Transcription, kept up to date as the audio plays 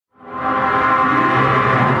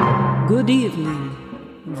Good evening.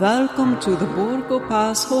 Welcome to the Borgo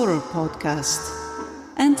Pass Horror Podcast.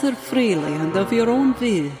 Enter freely and of your own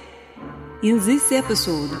will. In this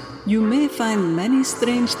episode, you may find many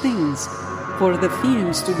strange things, for the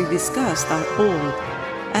films to be discussed are old,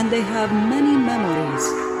 and they have many memories.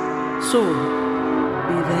 So,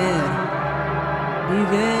 beware.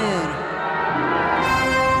 Beware.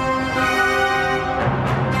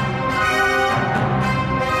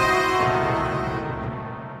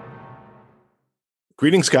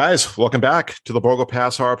 Greetings, guys. Welcome back to the Borgo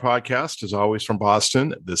Pass Horror Podcast. As always, from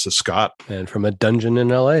Boston, this is Scott. And from a dungeon in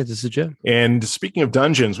LA, this is Jim. And speaking of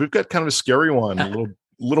dungeons, we've got kind of a scary one, a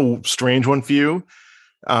little strange one for you,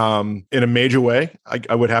 in a major way,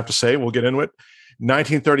 I would have to say. We'll get into it.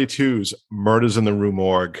 1932's Murders in the Rue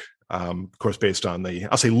Morgue, of course, based on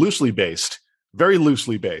I'll say loosely based, very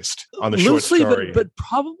loosely based on the short story. But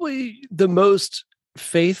probably the most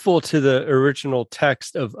faithful to the original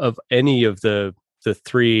text of any of the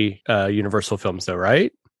three Universal films, though,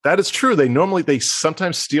 right? That is true. They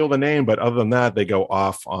sometimes steal the name, but other than that, they go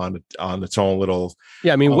off on its own little.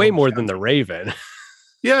 Yeah, I mean, way more than the Raven.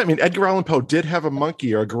 Yeah, I mean, Edgar Allan Poe did have a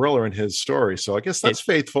monkey or a gorilla in his story, so I guess that's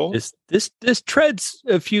faithful. This treads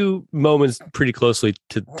a few moments pretty closely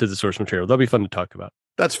to the source material. That'll be fun to talk about.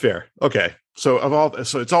 That's fair. Okay. So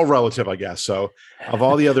it's all relative, I guess. So of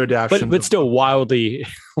all the other adaptations, but still wildly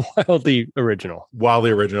original.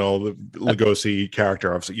 Wildly original, the Lugosi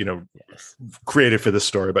character, obviously, created for this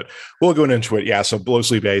story. But we'll go into it. Yeah. So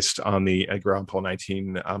loosely based on the Edgar Allan Poe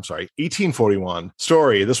 1841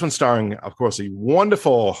 story. This one starring, of course, a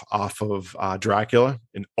wonderful off of Dracula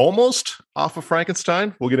and almost off of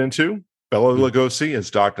Frankenstein. We'll get into Bela Lugosi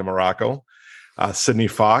as Dr. Morocco, Sidney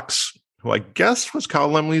Fox, who I guess was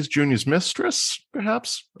Carl Laemmle Jr.'s mistress,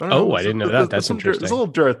 perhaps. I didn't know that. That's interesting. There's a little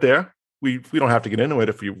dirt there. We don't have to get into it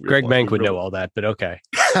if you. Greg Bank would know all that, but okay.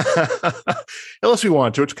 Unless we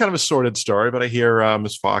want to. It's kind of a sordid story, but I hear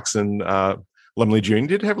Miss Fox and Laemmle Jr.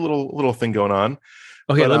 did have a little thing going on.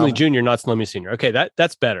 Okay, Laemmle Jr., not Laemmle Sr. Okay,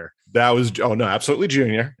 that's better. That was absolutely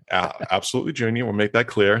Junior. Absolutely Junior. We'll make that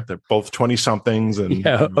clear. They're both 20-somethings and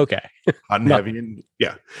okay. Hot and heavy, and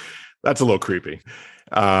that's a little creepy.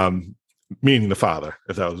 Meaning the father,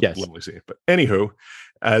 if that was Laemmle Sr. But anywho,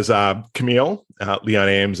 as Camille, Leon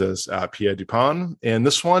Ames as Pierre Dupin, and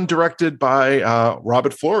this one directed by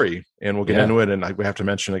Robert Florey, and we'll get into it. And we have to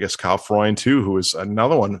mention, I guess, Kyle Freund too, who is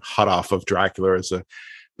another one hot off of Dracula as the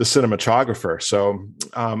cinematographer. So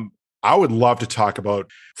I would love to talk about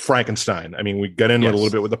Frankenstein. I mean, we got into it a little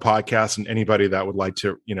bit with the podcast, and anybody that would like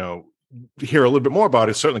to, hear a little bit more about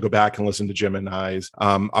it, certainly go back and listen to Jim and I's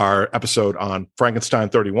our episode on Frankenstein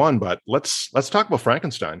 31. But let's talk about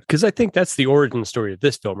Frankenstein, because I think that's the origin story of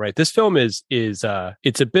this film, right? This film is it's a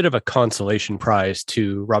bit of a consolation prize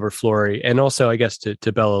to Robert Florey, and also, I guess, to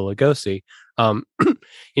Bela Lugosi.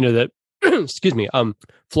 That excuse me,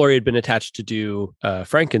 Florey had been attached to do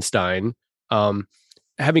Frankenstein,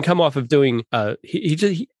 having come off of doing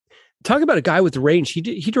he talk about a guy with range. He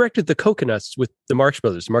directed The Coconuts with the Marx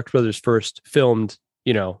Brothers. The Marx Brothers first filmed,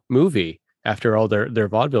 movie after all their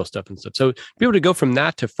vaudeville stuff and stuff. So be able to go from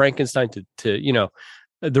that to Frankenstein to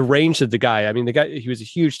the range of the guy. I mean, the guy, he was a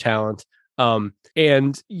huge talent.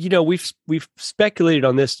 And we've speculated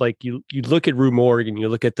on this. Like you look at Rue Morgue and you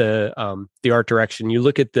look at the art direction, you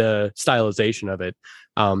look at the stylization of it.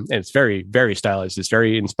 And it's very, very stylized. It's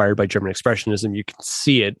very inspired by German Expressionism. You can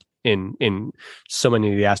see it in so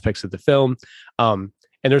many of the aspects of the film. And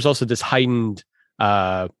there's also this heightened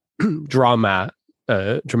dramatic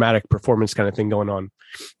performance kind of thing going on,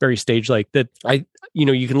 very stage-like that.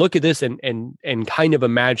 You can look at this and kind of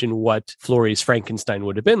imagine what Florey's Frankenstein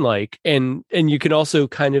would have been like. And you can also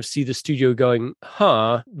kind of see the studio going,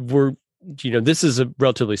 this is a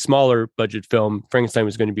relatively smaller budget film. Frankenstein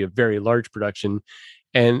was going to be a very large production.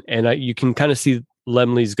 And you can kind of see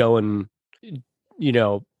Laemmle's going,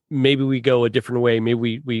 maybe we go a different way.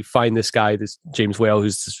 Maybe we find this guy, this James Whale,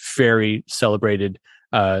 who's this very celebrated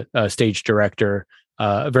stage director,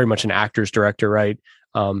 very much an actor's director, right?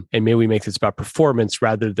 And maybe we make this about performance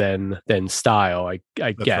rather than style, I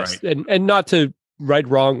guess. Right. And not to right,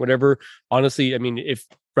 wrong, whatever. Honestly, I mean, if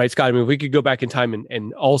Scott, if we could go back in time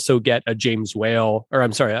and also get a James Whale, or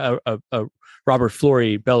I'm sorry, a Robert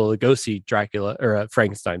Florey, Bela Lugosi Dracula or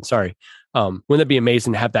Frankenstein. Sorry. Wouldn't that be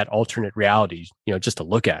amazing to have that alternate reality, just to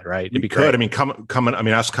look at, right? It'd be great. I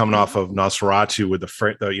mean, us coming off of Nosferatu with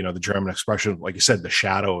the German expression, like you said, the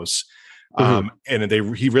shadows, And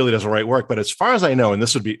he really does the right work. But as far as I know, and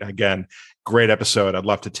this would be, again, great episode. I'd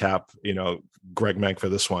love to tap, Greg Menk for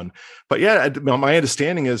this one. But yeah, my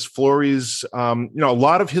understanding is Florey's, a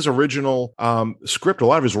lot of his original script, a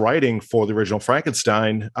lot of his writing for the original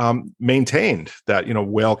Frankenstein maintained that,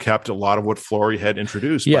 Whale kept a lot of what Florey had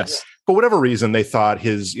introduced. Yes. But for whatever reason, they thought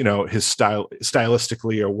his style,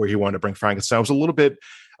 stylistically, or where he wanted to bring Frankenstein was a little bit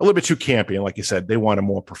too campy. And like you said, they wanted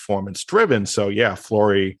more performance driven. So yeah,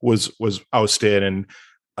 Florey was ousted. And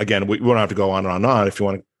again, we don't have to go on and on. If you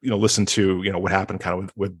want to, listen to, what happened kind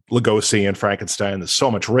of with Lugosi and Frankenstein, there's so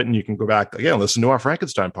much written. You can go back again, listen to our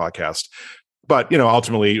Frankenstein podcast. But,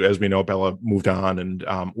 ultimately, as we know, Bela moved on and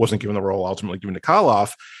wasn't given the role, ultimately given to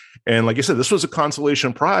Karloff. And like I said, this was a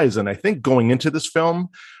consolation prize. And I think going into this film,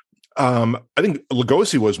 I think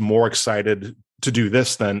Lugosi was more excited to do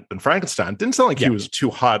this than Frankenstein. Didn't sound like he was too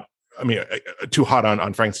hot. I mean, too hot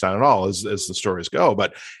on Frankenstein at all, as the stories go.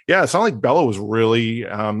 But yeah, it sounded like Bela was really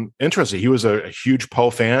interested. He was a huge Poe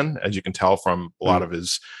fan, as you can tell from a lot of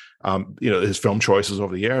his, his film choices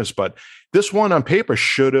over the years. But this one on paper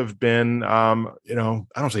should have been, I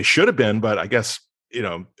don't say should have been, but I guess,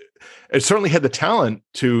 it certainly had the talent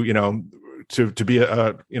to, to be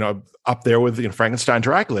up there with Frankenstein,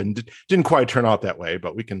 Dracula, and didn't quite turn out that way.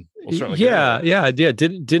 But we'll certainly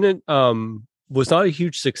didn't was not a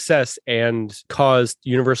huge success and caused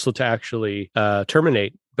Universal to actually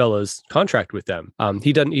terminate Bela's contract with them.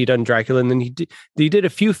 He done Dracula, and then he did a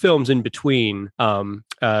few films in between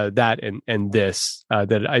that and this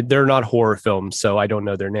they're not horror films, so I don't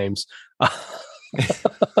know their names.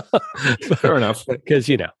 Fair enough, because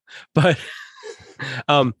but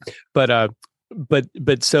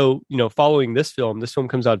so following this film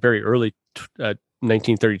comes out very early.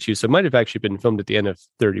 1932, so it might have actually been filmed at the end of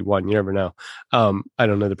 31. You never know. I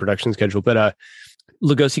don't know the production schedule, but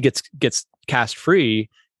Lugosi gets cast free,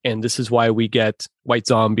 and this is why we get White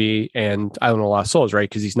Zombie and Island of Lost Souls, right?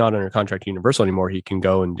 Because he's not under contract to Universal anymore. He can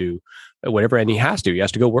go and do whatever, and he has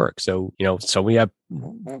to go work. So so we have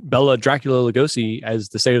Bela Dracula Lugosi as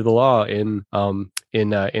the state of the law in Island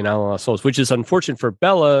of Lost Souls, which is unfortunate for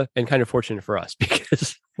Bela and kind of fortunate for us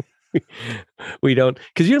because. We don't,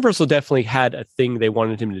 because Universal definitely had a thing they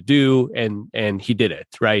wanted him to do, and he did it,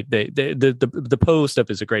 right? The Poe stuff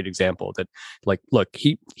is a great example that, like, look,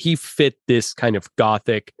 he fit this kind of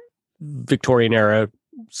gothic Victorian era,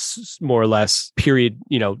 more or less period,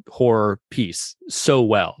 horror piece so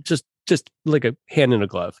well, just like a hand in a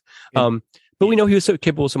glove. But we know he was so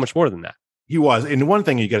capable of so much more than that. He was. And one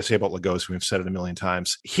thing you got to say about Lugosi, we've said it a million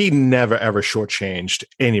times, he never, ever shortchanged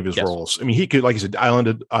any of his roles. I mean, he could, like you said, Island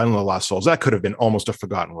of Lost Souls, that could have been almost a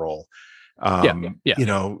forgotten role.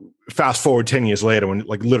 Fast forward 10 years later when,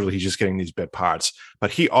 like, literally he's just getting these bit parts.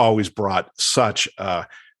 But he always brought such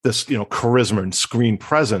this, charisma and screen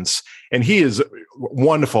presence. And he is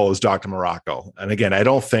wonderful as Dr. Morocco. And again, I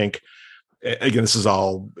don't think, this is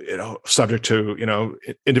all, subject to,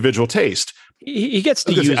 individual taste. He gets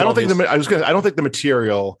to use. I don't think the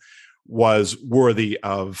material was worthy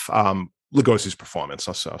of Lugosi's performance.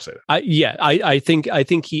 I'll say that. I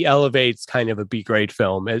think he elevates kind of a B grade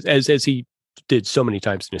film as he did so many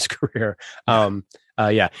times in his career.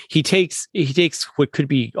 He takes what could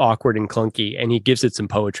be awkward and clunky, and he gives it some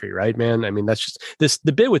poetry, right, man? I mean, that's just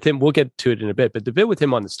the bit with him. We'll get to it in a bit, but the bit with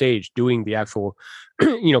him on the stage doing the actual,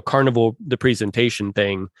 carnival, the presentation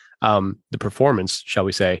thing, the performance, shall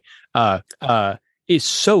we say, is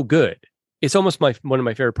so good. It's almost one of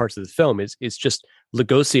my favorite parts of the film is just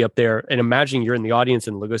Lugosi up there, and imagining you're in the audience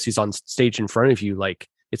and Lugosi's on stage in front of you, like.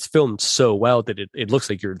 It's filmed so well that it looks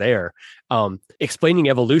like you're there, explaining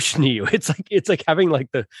evolution to you. It's like having like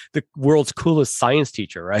the world's coolest science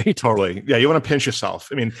teacher, right? Totally. Yeah, you want to pinch yourself.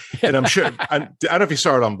 I mean, and I'm sure I don't know if you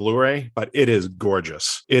saw it on Blu-ray, but it is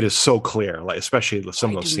gorgeous. It is so clear, like especially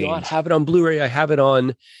some of those scenes. I do not have it on Blu-ray. I have it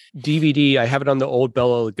on DVD. I have it on the old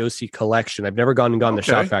Bela Lugosi collection. I've never gone the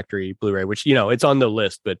Shout Factory Blu-ray, which it's on the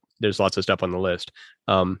list, but there's lots of stuff on the list.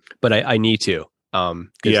 But I need to.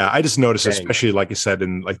 I just noticed, especially like you said,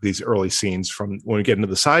 in like these early scenes from when we get into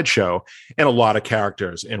the sideshow, and a lot of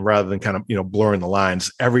characters, and rather than kind of blurring the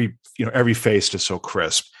lines, every face just so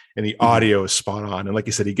crisp, and the audio is spot on. And like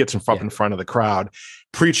you said, he gets in front of the crowd,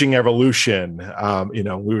 preaching evolution.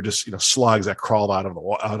 We were just slugs that crawled out of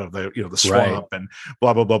the the swamp, and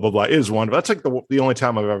blah blah blah blah blah. It is wonderful. That's like the only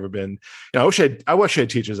time I've ever been. I wish I had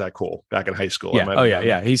teachers that cool back in high school.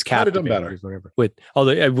 He's captivating. Better.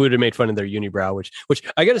 Although I would have made fun of their unibrow, which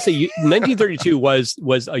I got to say, 1932 was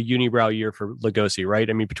a unibrow year for Lugosi, right?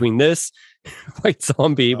 I mean, between this, White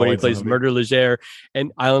Zombie, when he plays Murder Leger,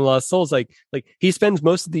 and Island Lost Souls, like he spends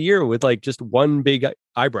most of the year with like just one big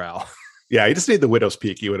eyebrow. Yeah, he just need the widow's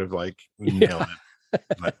peak. He would have like nailed it.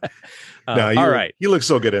 But, no, all right. He looks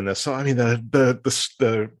so good in this. So I mean,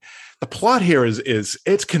 the plot here is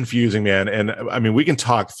it's confusing, man. And I mean, we can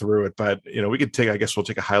talk through it, but we could take. I guess we'll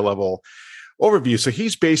take a high level overview. So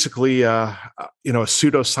he's basically a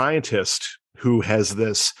pseudoscientist who has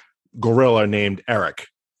this gorilla named Eric,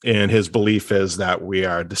 and his belief is that we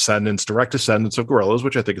are direct descendants of gorillas,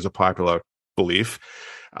 which I think is a popular belief.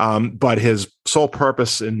 But his sole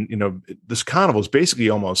purpose in this carnival is basically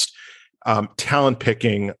almost talent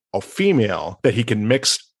picking a female that he can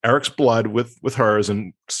mix Eric's blood with hers,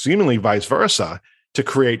 and seemingly vice versa, to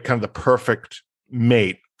create kind of the perfect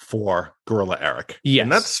mate for Gorilla Eric. Yes.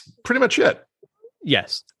 And that's pretty much it.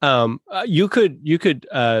 Yes. You could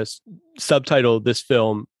subtitle this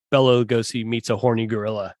film Bela Lugosi meets a horny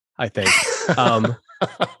gorilla, I think. And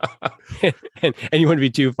you wouldn't be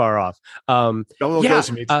too far off. Bela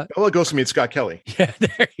Lugosi meets Scott Kelly. Yeah,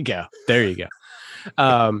 there you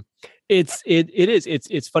go.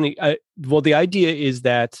 It's funny. Well, the idea is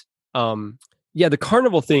that the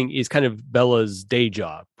carnival thing is kind of Bella's day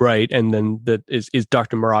job, right? And then that is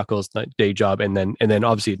Dr. Morocco's day job, and then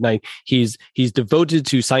obviously at night he's devoted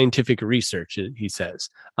to scientific research, he says,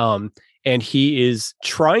 and he is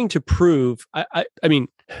trying to prove. I mean,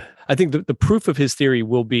 I think the proof of his theory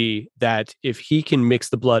will be that if he can mix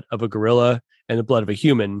the blood of a gorilla and the blood of a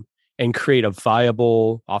human and create a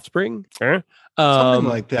viable offspring, something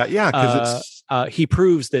like that, yeah, because he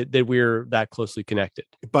proves that we're that closely connected.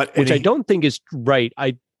 Which I don't think is right.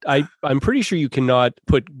 I'm pretty sure you cannot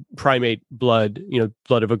put primate blood,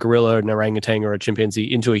 blood of a gorilla, an orangutan, or a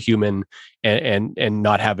chimpanzee into a human and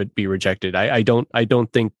not have it be rejected. I don't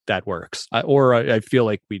think that works. I feel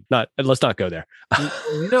like let's not go there.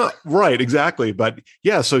 No, right, exactly. But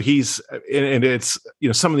yeah, so he's and it's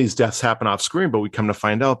some of these deaths happen off screen, but we come to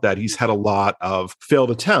find out that he's had a lot of failed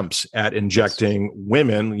attempts at injecting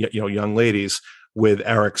women, young ladies, with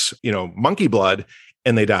Eric's monkey blood.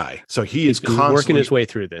 And they die. So he's constantly working his way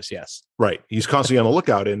through this. Yes. Right. He's constantly on the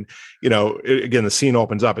lookout. And, again, the scene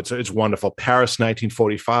opens up. It's wonderful. Paris,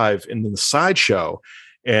 1945, in the sideshow.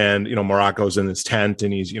 And, Morocco's in his tent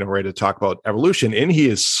and he's, ready to talk about evolution. And he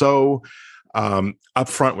is so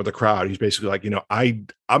upfront with the crowd. He's basically like,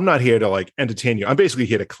 I'm not here to like entertain you. I'm basically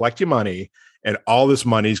here to collect your money, and all this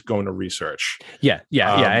money's going to research. Yeah.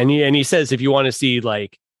 And he says, if you want to see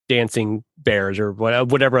like dancing bears or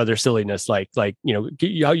whatever other silliness, I'll give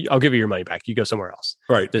you your money back. You go somewhere else.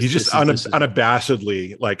 Right. He's just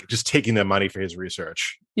unabashedly like just taking their money for his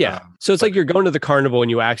research. Yeah. So it's like you're going to the carnival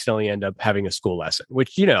and you accidentally end up having a school lesson,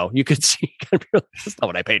 which, you could see, that's not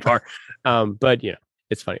what I paid for. But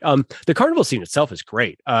it's funny. The carnival scene itself is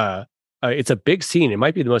great. It's a big scene. It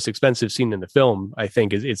might be the most expensive scene in the film. I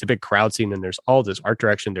think it's a big crowd scene, and there's all this art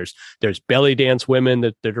direction. There's belly dance women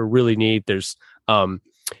that are really neat.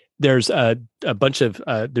 There's a bunch of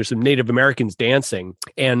there's some Native Americans dancing,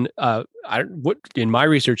 and in my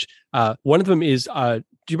research, one of them is do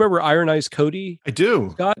you remember Iron Eyes Cody? I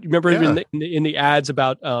do. Scott, you remember in the ads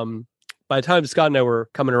about by the time Scott and I were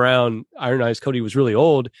coming around, Iron Eyes Cody was really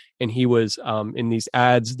old, and he was in these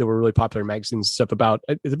ads that were really popular in magazines and stuff about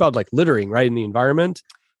like littering, right, in the environment.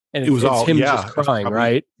 And it's him just crying,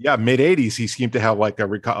 right? Yeah, mid 80s. He seemed to have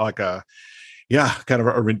kind of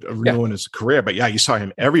a renewal in his career. But yeah, you saw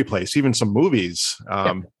him every place, even some movies.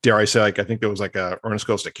 Dare I say, I think there was a Ernest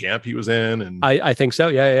Goes to Camp he was in. And I think so.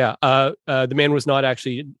 Yeah. The man was not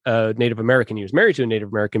actually Native American. He was married to a Native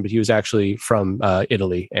American, but he was actually from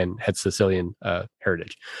Italy and had Sicilian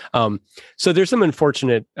heritage. So there's some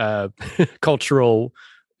unfortunate cultural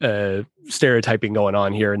stereotyping going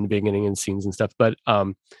on here in the beginning and scenes and stuff. But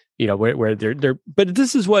where they're but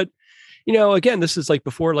this is what, again, this is like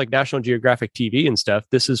before like National Geographic TV and stuff.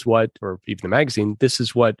 This is what, or even the magazine, this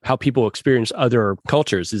is how people experience other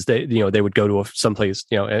cultures is they would go to someplace,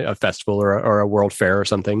 a festival or a world fair or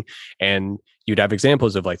something. And you'd have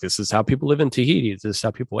examples of like, this is how people live in Tahiti. This is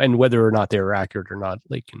how people, and whether or not they were accurate or not,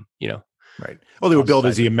 like, right. Well, they were billed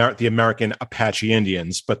as the American Apache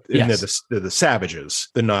Indians, but they're the savages.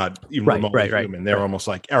 They're not even remotely human. They're almost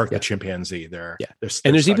like Eric the chimpanzee. They're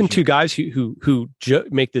and there's even two guys who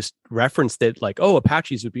make this reference that like, oh,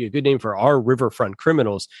 Apaches would be a good name for our riverfront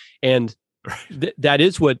criminals, and that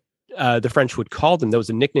is what the French would call them. That was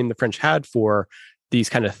a nickname the French had for these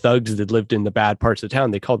kind of thugs that lived in the bad parts of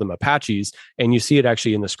town. They called them Apaches, and you see it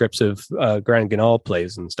actually in the scripts of Grand Guignol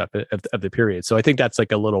plays and stuff of the period. So I think that's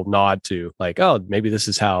like a little nod to like, oh, maybe this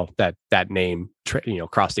is how that name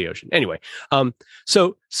crossed the ocean. Anyway,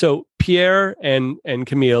 so Pierre and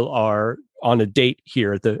Camille are on a date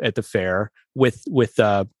here at the fair with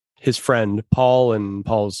his friend Paul and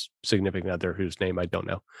Paul's significant other whose name I don't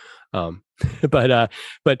know. But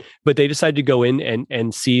they decided to go in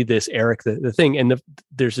and see this Eric, the thing. And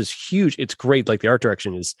there's this huge, it's great. Like the art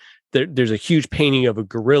direction is there's a huge painting of a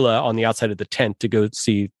gorilla on the outside of the tent to go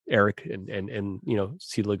see Eric and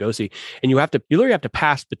see Lugosi. And you literally have to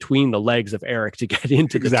pass between the legs of Eric to get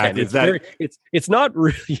into the tent. It's not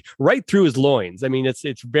really right through his loins. I mean,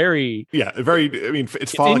 it's very,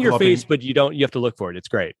 it's in your face, but you have to look for it. It's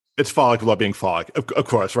great. It's Follick without being Follick, of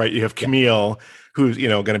course, right? You have Camille, who's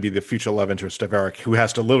going to be the future love interest of Eric, who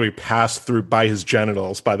has to literally pass through by his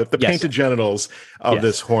genitals, by the painted genitals of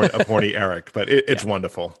this horny Eric. But it's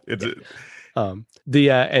wonderful. And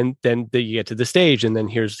then you get to the stage, and then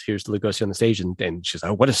here's Lugosi on the stage, and she's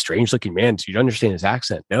like, "Oh, what a strange looking man! Do you understand his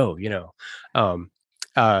accent?" No, and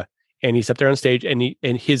he's up there on stage, and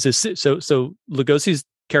his so Lugosi's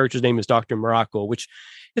character's name is Dr. Miracle, which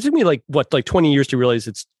it took me like 20 years to realize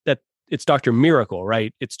it's Dr. Miracle,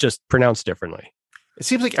 right? It's just pronounced differently. It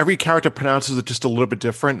seems like every character pronounces it just a little bit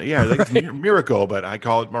different. Yeah, like right. It's Miracle, but I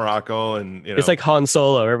call it Miracle, and it's like Han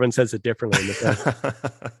Solo. Everyone says it differently.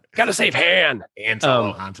 Gotta save Han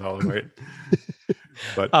Solo, right?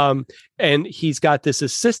 But and he's got this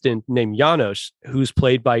assistant named Janos, who's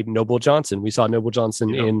played by Noble Johnson. We saw Noble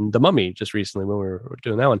Johnson in The Mummy just recently when we were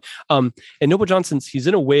doing that one. And Noble Johnson's, he's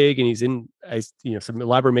in a wig and he's in some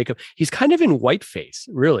elaborate makeup. He's kind of in whiteface,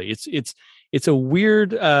 really. It's a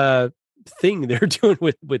weird thing they're doing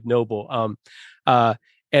with Noble.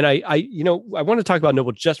 And I want to talk about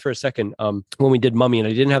Noble just for a second. When we did Mummy, and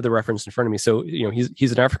I didn't have the reference in front of me, so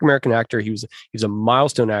he's an African American actor. He's a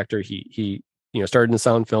milestone actor. He started in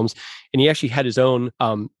silent films, and he actually had his own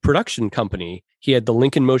production company. He had the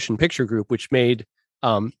Lincoln Motion Picture Group, which made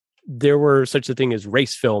there were such a thing as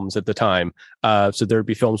race films at the time. So there'd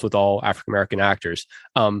be films with all African American actors.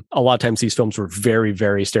 A lot of times these films were very,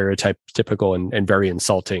 very stereotypical and very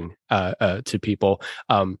insulting to people.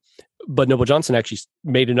 But Noble Johnson actually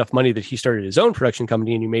made enough money that he started his own production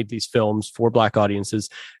company, and he made these films for Black audiences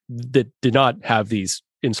that did not have these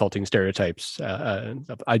insulting stereotypes.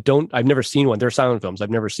 I've never seen one. They're silent films.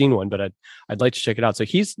 I've never seen one, but I'd like to check it out. So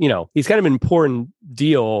he's kind of an important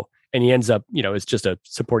deal, and he ends up, it's just a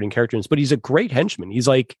supporting character, but he's a great henchman. He's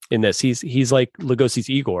like in this, he's like Lugosi's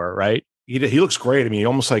Igor, right? He looks great. I mean,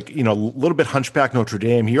 almost like, a little bit Hunchback Notre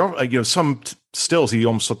Dame. He, some stills, he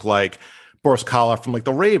almost looked like Boris Karloff from like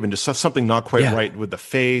The Raven, just something not quite right with the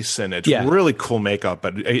face, and it's really cool makeup.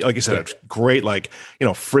 But like you said, it's great, like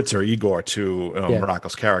Fritz or Igor to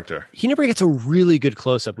Miracle's character. He never gets a really good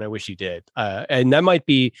close up, and I wish he did. And that might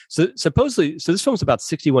be supposedly. So this film's about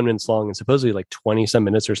 61 minutes long, and supposedly like 20 some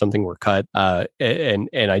minutes or something were cut. And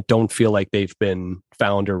I don't feel like they've been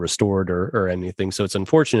found or restored or anything. So it's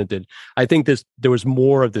unfortunate that I think there was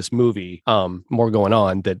more of this movie, more going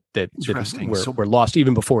on that were lost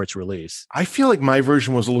even before its release. I feel like my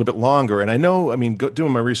version was a little bit longer, and I know,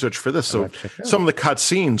 doing my research for this, so some of the cut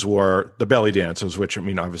scenes were the belly dances, which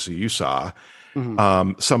obviously you saw.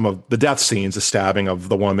 Mm-hmm. Some of the death scenes, the stabbing of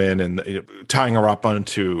the woman and tying her up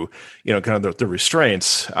onto, kind of the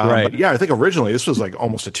restraints. Right. But I think originally this was like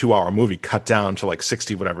almost a 2-hour movie cut down to like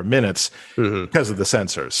 60 whatever minutes because of the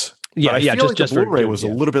censors. Yeah, but I feel like the Blu-ray was a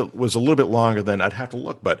little bit longer than I'd have to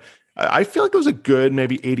look, but I feel like it was a good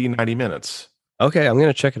maybe 80, 90 minutes. Okay, I'm going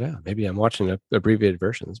to check it out. Maybe I'm watching an abbreviated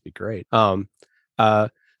version. This would be great.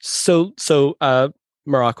 So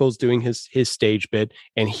Miracle's doing his stage bit,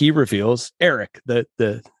 and he reveals Eric, the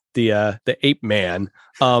ape man,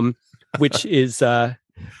 which is okay.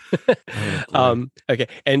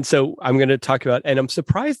 And so I'm going to talk about, and I'm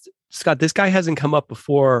surprised, Scott, this guy hasn't come up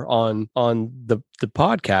before on the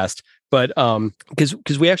podcast, but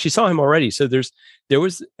because we actually saw him already. So there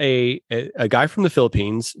was a guy from the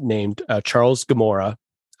Philippines named Charles Gamora.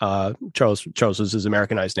 Charles was his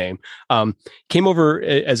Americanized name. Came over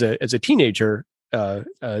as a teenager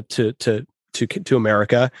to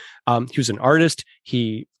America. He was an artist.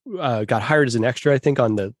 He got hired as an extra, I think,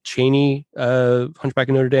 on the Chaney Hunchback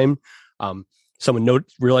of Notre Dame. Someone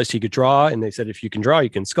realized he could draw, and they said, if you can draw, you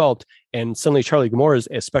can sculpt. And suddenly Charlie Gamora is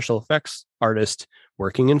a special effects artist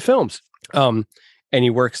working in films. And he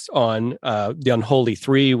works on The Unholy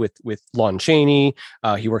Three with Lon Chaney.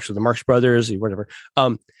 He works with the Marx Brothers, whatever.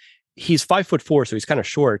 He's 5'4", so he's kind of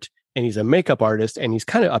short, and he's a makeup artist, and he's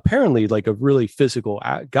kind of apparently like a really physical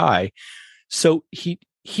guy. So he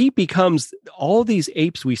becomes all these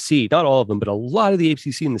apes we see, not all of them, but a lot of the apes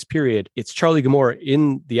you see in this period. It's Charlie Gamora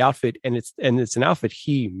in the outfit, and it's an outfit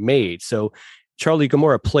he made. So Charlie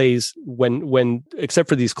Gamora plays when except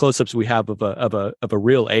for these close-ups we have of a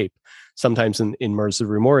real ape. Sometimes in Murders of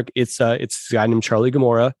the Rue Morgue, it's a guy named Charlie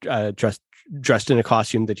Gamora, dressed in a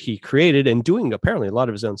costume that he created and doing apparently a lot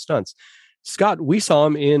of his own stunts. Scott, we saw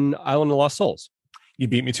him in Island of Lost Souls. You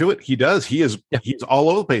beat me to it. He does. He's all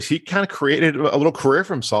over the place. He kind of created a little career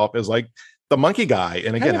for himself as like the monkey guy.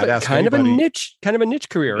 And again, kind of a niche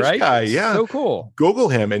career, right? Guy, yeah. So cool. Google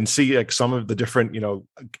him and see like some of the different,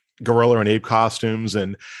 gorilla and ape costumes.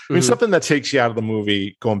 And I mean, something that takes you out of the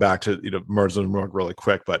movie, going back to, Murders in the Morgue really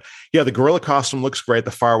quick. But yeah, the gorilla costume looks great.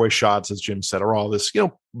 The faraway shots, as Jim said, are all this,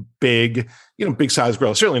 big size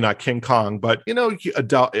gorilla, certainly not King Kong, but,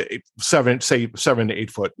 adult 7 to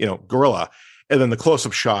 8 foot, gorilla. And then the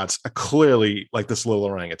close-up shots are clearly like this little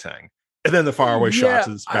orangutan. And then the faraway shots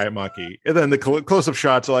is giant monkey. And then the close-up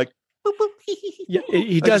shots are like, boop, boop, yeah,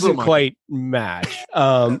 he doesn't quite match.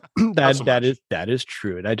 That is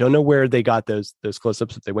true. And I don't know where they got those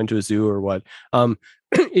close-ups, if they went to a zoo or what.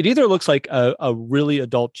 It either looks like a really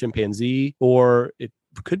adult chimpanzee, or it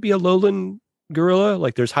could be a lowland gorilla.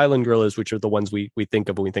 Like there's highland gorillas, which are the ones we think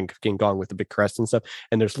of when we think of King Kong with the big crest and stuff,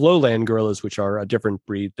 and there's lowland gorillas, which are a different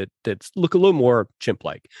breed that look a little more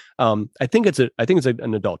chimp-like. I think it's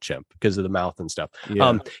an adult chimp because of the mouth and stuff.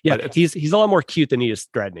 He's a lot more cute than he is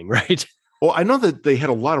threatening, right? Well, I know that they had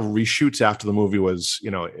a lot of reshoots after the movie was,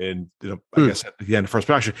 I guess at the end of first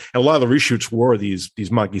production, and a lot of the reshoots were these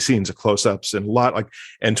monkey scenes, the close-ups, and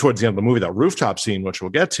and towards the end of the movie, that rooftop scene, which we'll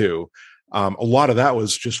get to, a lot of that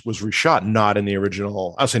was reshot, not in the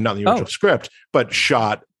original. I'll say not in the original script, but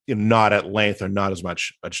shot not at length or not as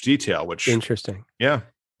much detail. Which interesting. Yeah.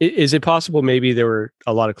 Is it possible maybe there were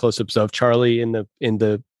a lot of close-ups of Charlie in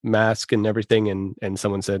the mask and everything, and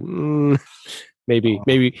someone said, maybe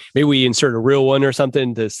we insert a real one or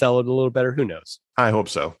something to sell it a little better. Who knows? I hope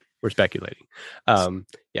so. We're speculating.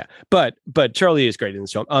 But Charlie is great in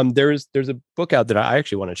this film. There's a book out that I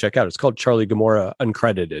actually want to check out. It's called Charlie Gomorrah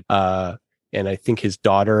Uncredited. And I think his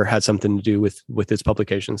daughter had something to do with its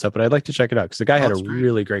publication and stuff, but I'd like to check it out because the guy had a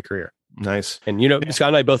really great career. Nice. And Scott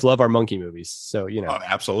and I both love our monkey movies. So Oh,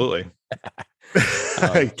 absolutely.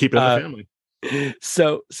 Keep it in the family.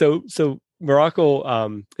 So Morocco,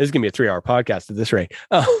 this is gonna be a 3-hour podcast at this rate.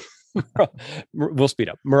 We'll speed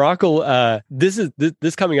up. Morocco,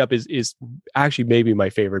 this coming up is actually maybe my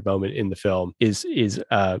favorite moment in the film. Is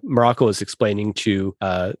Morocco is explaining to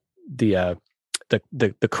the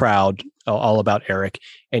crowd all about Eric,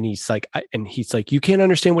 and he's like, you can't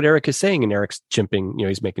understand what Eric is saying, and Eric's chimping,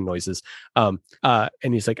 he's making noises, and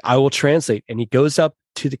he's like, I will translate, and he goes up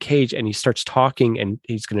to the cage and he starts talking, and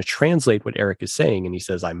he's going to translate what Eric is saying, and he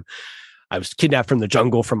says, I was kidnapped from the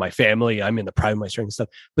jungle from my family. I'm in the prime of my strength and stuff.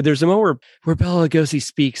 But there's a moment where Bela Lugosi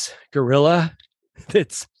speaks gorilla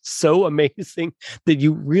that's so amazing that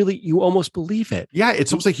you almost believe it. Yeah,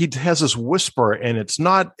 it's almost like he has this whisper, and it's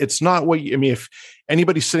not what if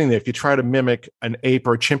anybody's sitting there, if you try to mimic an ape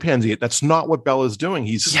or a chimpanzee, that's not what Bela's doing.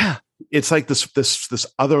 It's like this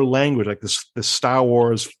other language, like this Star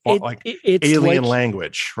Wars it's alien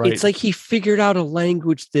language, right? It's like he figured out a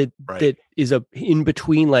language that is a in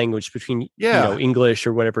between language between English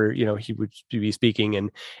or whatever he would be speaking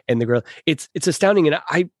and the girl. It's astounding, and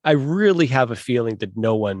I really have a feeling that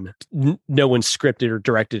no one scripted or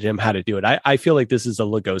directed him how to do it. I feel like this is a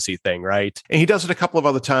Lugosi thing, right? And he does it a couple of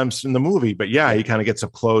other times in the movie, but he kind of gets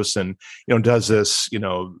up close and does this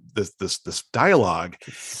this dialogue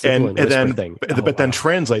and then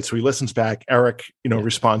translates. So he listens back. Eric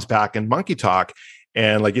responds back in monkey talk.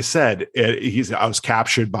 And like you said, I was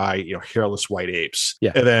captured by hairless white apes.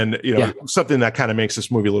 Yeah. And then something that kind of makes this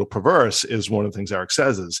movie a little perverse is one of the things Eric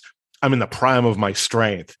says is, I'm in the prime of my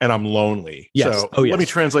strength and I'm lonely. Yes. So let me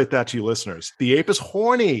translate that to you listeners. The ape is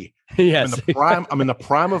horny. Yes. I'm in the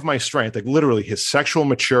prime of my strength. Like literally his sexual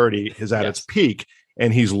maturity is at its peak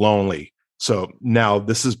and he's lonely. So now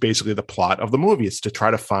this is basically the plot of the movie. It's to try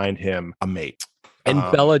to find him a mate. And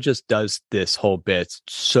Bela just does this whole bit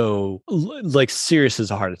so serious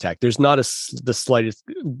as a heart attack. There's not the slightest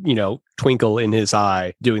twinkle in his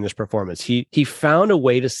eye doing this performance. He found a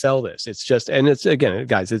way to sell this. It's just, and it's again,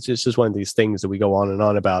 guys, it's just one of these things that we go on and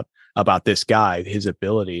on about this guy, his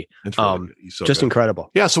ability. It's really he's so just good.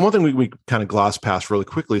 Incredible. Yeah. So one thing we kind of glossed past really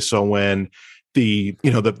quickly. So when the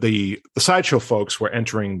sideshow folks were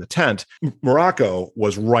entering the tent, Morocco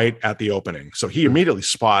was right at the opening. So he immediately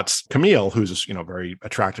spots Camille, who's a very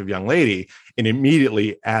attractive young lady, and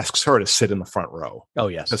immediately asks her to sit in the front row. Oh,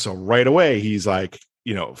 yes. And so right away, he's like,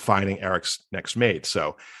 finding Eric's next mate.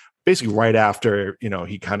 So basically right after,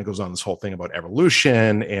 he kind of goes on this whole thing about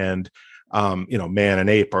evolution and, man and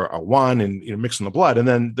ape are one and mixing the blood. And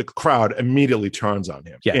then the crowd immediately turns on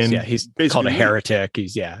him. Yes, and he's called a heretic.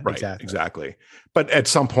 He's right, exactly. But at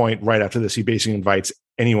some point right after this, he basically invites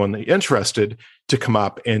anyone interested to come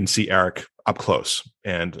up and see Eric up close.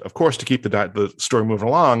 And of course, to keep the story moving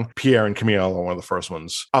along, Pierre and Camille are one of the first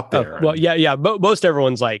ones up there. Well, yeah. Most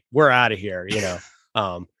everyone's like, we're out of here,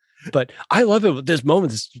 But I love it. This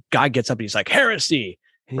moment, this guy gets up and he's like, heresy.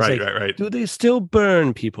 And he's right. Do they still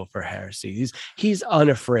burn people for heresy? He's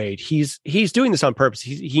unafraid. He's doing this on purpose.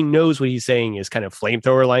 He knows what he's saying is kind of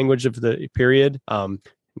flamethrower language of the period.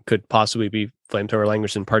 Could possibly be flamethrower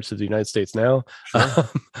language in parts of the United States now. Sure.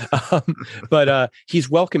 But he's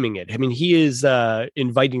welcoming it. I mean, he is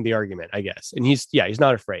inviting the argument, I guess. And he's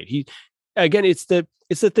not afraid. It's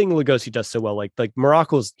the thing Lugosi does so well. Like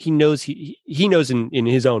Mirakle's, he knows in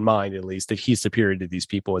his own mind, at least, that he's superior to these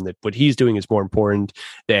people and that what he's doing is more important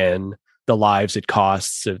than the lives it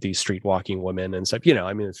costs of these street walking women and stuff.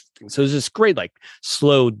 So there's this great, like,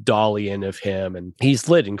 slow dolly in of him, and he's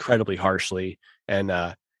lit incredibly harshly. And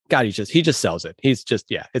God, he just sells it. He's just,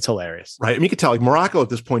 it's hilarious. Right. I mean, you can tell, like, Mirakle at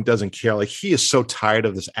this point doesn't care. Like, he is so tired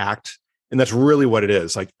of this act. And that's really what it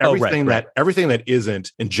is. Like, everything that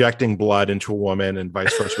isn't injecting blood into a woman and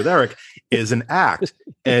vice versa with Eric is an act.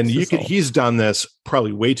 And he's done this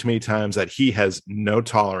probably way too many times that he has no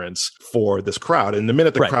tolerance for this crowd. And the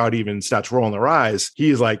minute the crowd even starts rolling their eyes,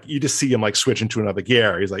 he's like, you just see him like switch into another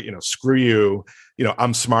gear. He's like, screw you.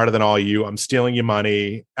 I'm smarter than all you. I'm stealing your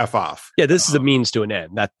money. F off. Yeah, this is a means to an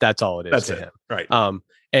end. That's all it is to him. Right.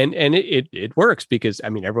 And it works because, I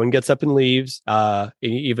mean, everyone gets up and leaves.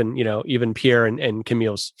 Even Pierre and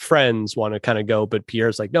Camille's friends want to kind of go, but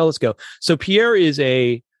Pierre's like, no, let's go. So Pierre is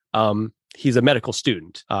he's a medical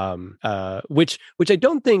student, which I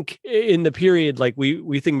don't think in the period, like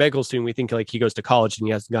we think medical student, we think like he goes to college and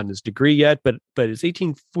he hasn't gotten his degree yet, but it's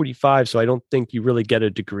 1845. So I don't think you really get a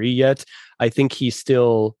degree yet. I think he's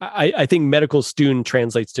still, I think medical student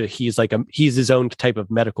translates to he's his own type of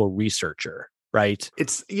medical researcher. Right.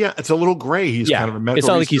 It's a little gray. He's kind of a medical. It's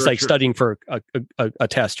not researcher. Like he's like studying for a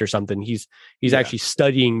test or something. He's actually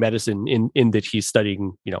studying medicine in that he's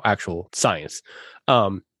studying, actual science.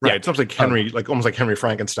 Right. It's almost like Henry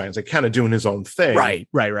Frankenstein's like kind of doing his own thing. Right.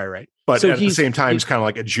 But at the same time, he's kind of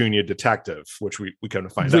like a junior detective, which we kind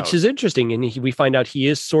of find out. Which is interesting. And we find out he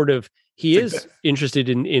is interested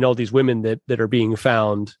in all these women that are being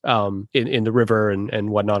found in the river and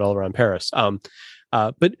whatnot all around Paris.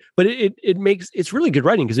 But it's really good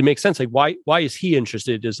writing because it makes sense. Like why is he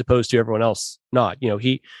interested as opposed to everyone else not?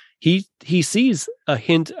 He sees a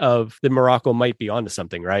hint of that Mirakle might be onto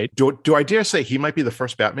something, right? Do I dare say he might be the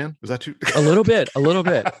first Batman? Was that too? A little bit.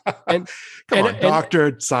 And come on,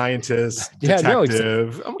 doctor, scientist,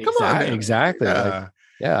 detective. Come on, exactly.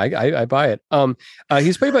 Yeah, I buy it.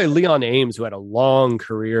 He's played by Leon Ames, who had a long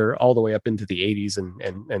career all the way up into the 80s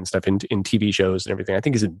and stuff in TV shows and everything. I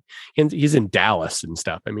think he's in Dallas and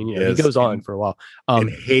stuff. I mean, he goes on for a while.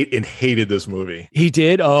 And hated this movie. He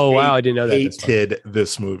did? Oh, wow. I didn't know that. Hated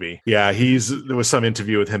this movie. Yeah, there was some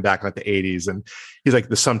interview with him back in like the 80s. And he's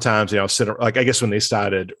like, sometimes, I guess when they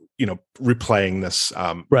started, replaying this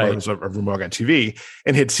Murders of Rue Morgue on TV,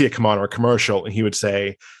 and he'd see it come on or a commercial, and he would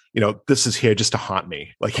say, this is here just to haunt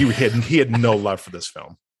me. Like he had no love for this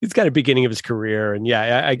film. He's got a beginning of his career, and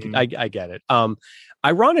I get it.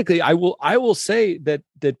 Ironically, I will say that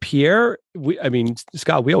Pierre,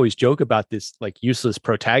 Scott, we always joke about this like useless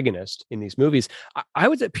protagonist in these movies. I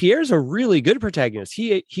would say Pierre's a really good protagonist.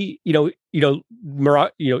 So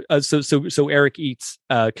Eric eats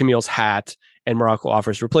Camille's hat, and Mirakle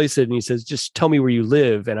offers to replace it, and he says, "Just tell me where you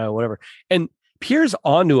live," and whatever. And Pierre's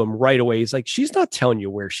onto him right away. He's like, she's not telling you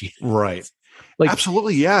where she is. Right. Like,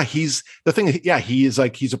 absolutely. Yeah. He's the thing. Yeah. He is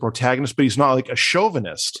like, he's a protagonist, but he's not like a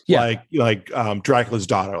chauvinist. Yeah. Like Dracula's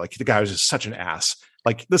daughter. Like the guy was just such an ass.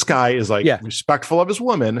 Like this guy is like respectful of his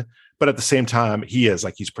woman, but at the same time, he's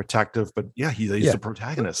protective. But he's the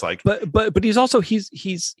protagonist. Like, but he's also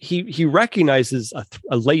he recognizes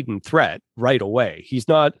a latent threat right away. He's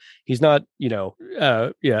not Jonathan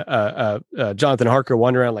Harker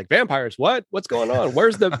wandering around like vampires. What's going on?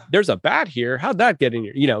 There's a bat here. How'd that get in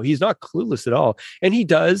here? He's not clueless at all. And he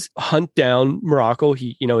does hunt down Mirakle.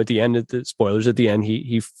 He at the end of the spoilers at the end,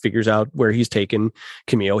 he figures out where he's taken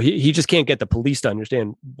Camille. He just can't get the police to understand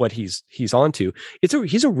what he's onto.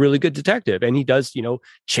 He's a really good detective, and he does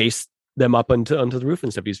chase them up onto the roof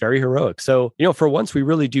and stuff. He's very heroic. So for once we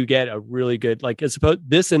really do get a really good, like, as opposed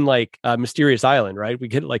this and like Mysterious Island, right? We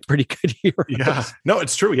get like pretty good heroes. Yeah, no,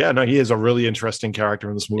 it's true. Yeah, no, he is a really interesting character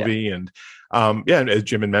in this movie. And and as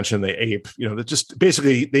Jim had mentioned, the ape, that just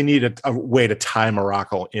basically they need a way to tie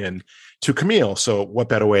Mirakle in to Camille. So what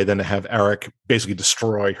better way than to have Eric basically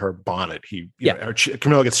destroy her bonnet?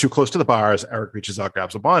 Camille gets too close to the bars. Eric reaches out,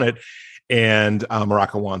 grabs the bonnet, and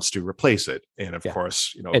Morocco wants to replace it. And of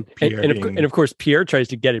course, Pierre and of course, Pierre tries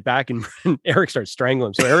to get it back, and Eric starts strangling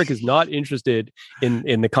him. So Eric is not interested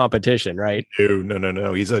in the competition, right?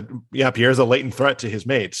 No. Pierre's a latent threat to his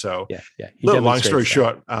mate. So long story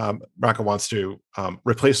short, Morocco wants to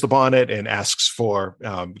replace the bonnet and asks for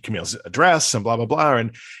Camille's address and blah blah blah.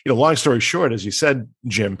 And long story short, as you said,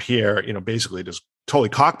 Jim, Pierre, basically just totally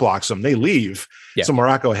cock blocks them. They leave. Yeah. So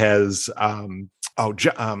Morocco has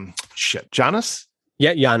Janos?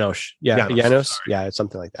 Yeah, Janos. Yeah, Janos. Yeah, it's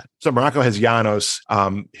something like that. So Morocco has Janos,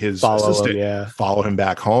 his assistant, follow him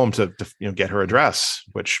back home to get her address,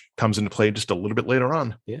 which comes into play just a little bit later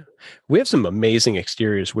on. Yeah, we have some amazing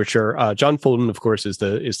exteriors, which are John Fulton, of course, is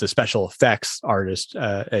the special effects artist.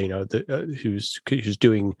 Who's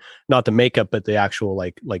doing not the makeup but the actual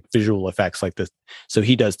like visual effects, so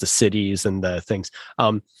he does the cities and the things.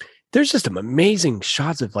 There's just some amazing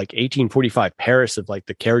shots of like 1845 Paris, of like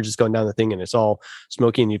the carriages going down the thing and it's all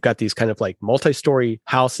smoky. And you've got these kind of like multi-story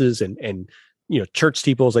houses and church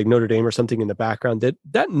steeples like Notre Dame or something in the background. That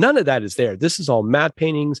none of that is there. This is all matte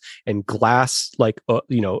paintings and glass, like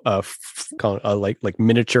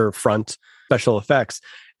miniature front special effects.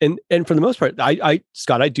 And for the most part,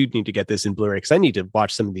 Scott, I do need to get this in Blu-ray because I need to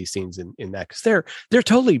watch some of these scenes in that, because they're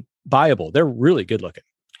totally viable. They're really good looking.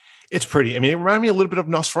 It's pretty. I mean, it reminded me a little bit of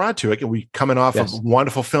Nosferatu. Again, we coming off of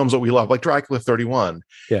wonderful films that we love, like Dracula 31.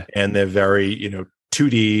 Yeah. And they're very,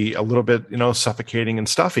 2D, a little bit, suffocating and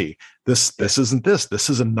stuffy. This isn't this. This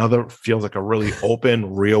is another, feels like a really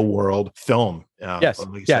open, real world film. Yes.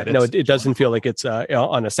 Yeah. No, it doesn't feel like it's on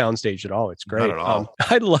a soundstage at all. It's great. Not at all.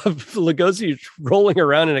 I love Lugosi rolling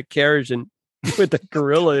around in a carriage and with the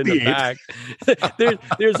gorilla in the back.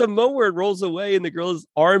 There's a moment where it rolls away and the gorilla's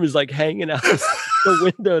arm is like hanging out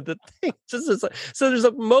the window of the thing. So there's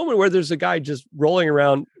a moment where there's a guy just rolling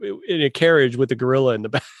around in a carriage with the gorilla in the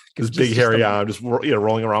back. His big hairy arm just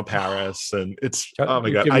rolling around Paris, and it's oh my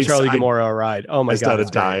god! Giving Charlie Gomorrah a ride. Oh my god! I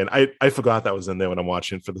started dying. I forgot that was in there when I'm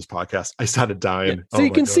watching for this podcast. I started dying. Yeah. So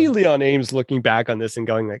you can see Leon Ames looking back on this and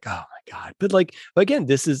going like, "Oh my god!" But like again,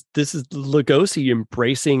 this is Lugosi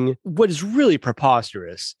embracing what is really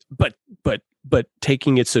preposterous, but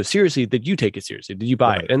taking it so seriously that you take it seriously, that you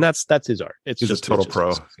buy it, and that's his art. He's just a total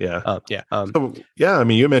pro. Yeah. I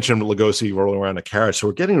mean, you mentioned Lugosi rolling around a carriage, so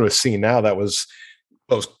we're getting to a scene now that was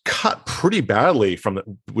cut pretty badly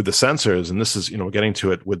with the censors, and this is we're getting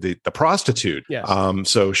to it with the prostitute. Yes.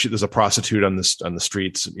 So there's a prostitute on the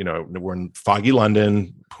streets. We're in foggy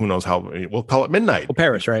London. Who knows how we'll call it midnight. Well,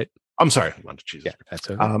 Paris, right? I'm sorry, London. Jesus. Yeah, that's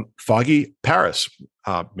okay. Foggy Paris,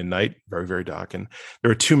 midnight, very very dark, and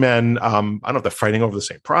there are two men. I don't know if they're fighting over the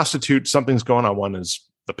same prostitute. Something's going on. One is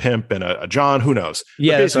the pimp and a John, who knows?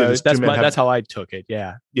 Yeah, that's how I took it.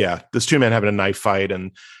 Yeah. Yeah. There's two men having a knife fight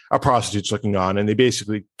and a prostitute's looking on, and they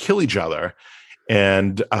basically kill each other.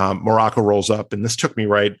 And Morocco rolls up, and this took me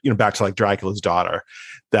right, back to like Dracula's daughter,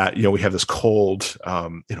 that, we have this cold,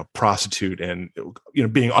 prostitute and,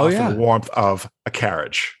 being offered the warmth of a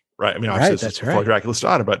carriage. Right. I mean, obviously it's before Dracula's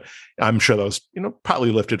daughter, but I'm sure that was,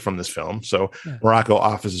 partly lifted from this film. So Morocco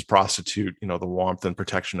offers his prostitute, the warmth and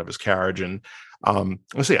protection of his carriage. And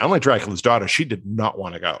let's say, unlike Dracula's daughter, she did not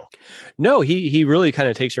want to go. No, he really kind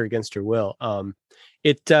of takes her against her will.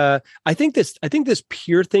 I think this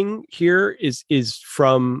Pierre thing here is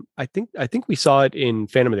from, I think we saw it in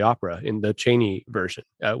Phantom of the Opera in the Chaney version,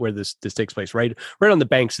 where this takes place right on the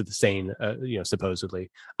banks of the Seine,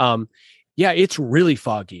 supposedly. Yeah, it's really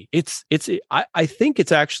foggy. I think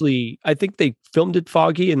they filmed it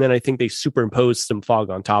foggy, and then I think they superimposed some fog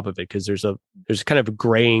on top of it, because there's kind of a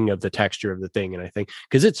graying of the texture of the thing. And I think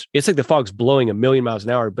because it's like the fog's blowing a million miles an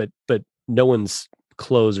hour, but no one's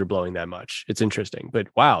clothes are blowing that much. It's interesting, but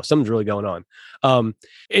wow, something's really going on.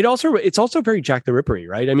 It's also very Jack the Ripper-y,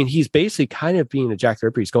 right? I mean, he's basically kind of being a Jack the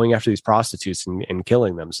Ripper. He's going after these prostitutes and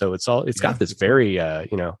killing them. So it's got this very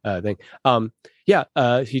thing.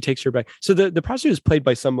 He takes her back. So the prostitute is played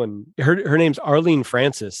by someone. Her name's Arlene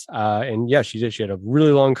Francis, and yeah, she had a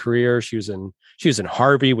really long career. She was in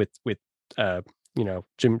Harvey with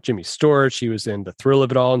Jimmy Stewart. She was in The Thrill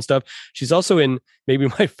of It All and stuff. She's also in maybe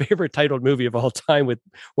my favorite titled movie of all time with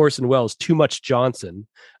Orson Welles, Too Much Johnson.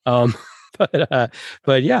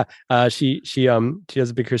 But yeah, she has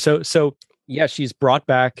a big career. So yeah, she's brought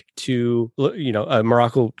back to,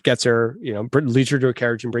 Morocco gets her, leads her to a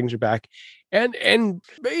carriage and brings her back and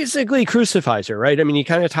basically crucifies her, right? I mean, he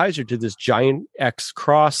kind of ties her to this giant X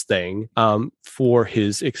cross thing for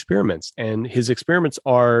his experiments. And his experiments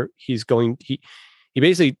are, he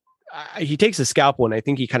basically, he takes a scalpel and I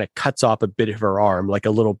think he kind of cuts off a bit of her arm, like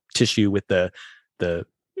a little tissue with the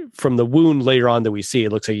from the wound later on that we see,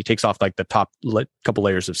 it looks like he takes off like the top couple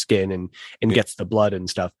layers of skin and gets the blood and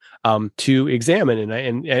stuff to examine,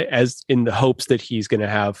 and as in the hopes that he's going to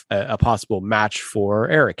have a possible match for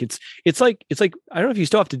Eric. It's like I don't know if you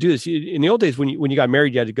still have to do this in the old days when you got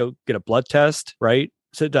married, you had to go get a blood test, right?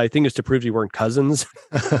 So I think it's to prove you weren't cousins,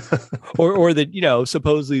 or that, you know,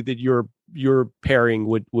 supposedly that your pairing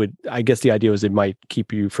would I guess the idea was it might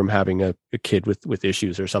keep you from having a kid with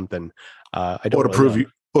issues or something. I don't really know.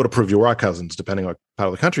 Or to prove you are cousins, depending on part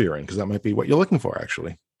of the country you're in, because that might be what you're looking for,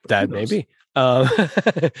 actually. That may be. Does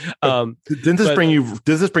this bring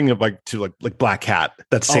you like to like Black Cat?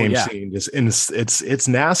 That same scene is, and it's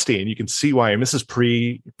nasty, and you can see why. And this is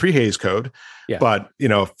pre Hays Code, but you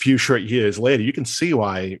know, a few short years later, you can see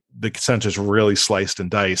why the censors really sliced and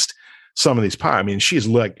diced some of these parts. I mean, she's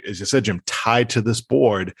like, as you said, Jim, tied to this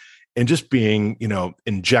board and just being, you know,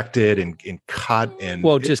 injected and cut and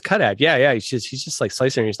just cut at. Yeah. He's just like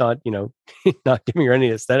slicing her. He's not, you know, not giving her any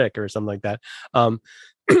aesthetic or something like that.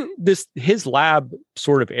 His lab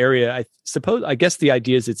sort of area, I guess the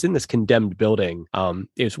idea is it's in this condemned building,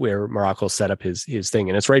 is where Morocco set up his thing,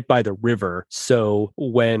 and it's right by the river. So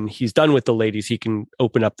when he's done with the ladies, he can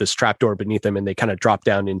open up this trapdoor beneath them and they kind of drop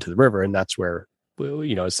down into the river. And that's where,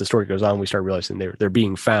 you know, as the story goes on, we start realizing they're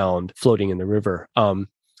being found floating in the river. And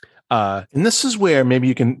this is where maybe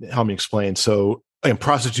you can help me explain. So,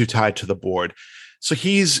 prostitute tied to the board. So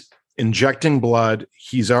he's injecting blood.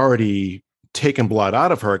 He's already taken blood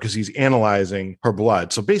out of her because he's analyzing her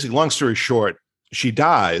blood. So basically, long story short, she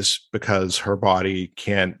dies because her body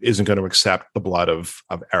isn't going to accept the blood of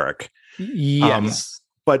Eric. Yes.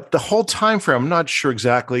 But the whole time frame, I'm not sure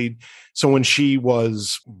exactly. So when she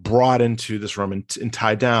was brought into this room and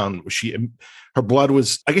tied down, her blood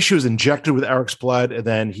was, I guess she was injected with Eric's blood, and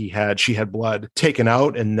then she had blood taken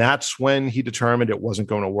out, and that's when he determined it wasn't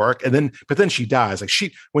going to work. But then she dies. Like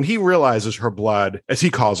when he realizes her blood, as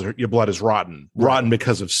he calls it, your blood is rotten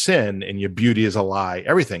because of sin, and your beauty is a lie,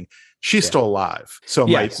 everything. She's still alive. So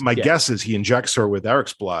my guess is he injects her with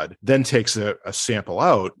Eric's blood, then takes a sample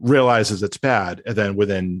out, realizes it's bad, and then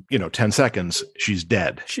within 10 seconds she's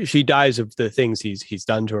dead. She dies of the things he's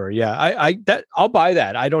done to her. Yeah, I'll buy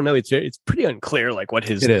that. I don't know. It's pretty unclear like what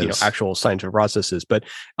his actual scientific process is, but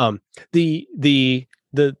the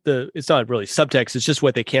it's not really subtext. It's just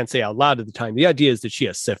what they can't say out loud at the time. The idea is that she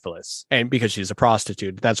has syphilis, and because she's a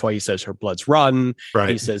prostitute, that's why he says her blood's rotten. Right.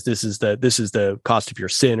 He says this is the cost of your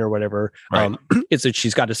sin or whatever. Right. It's that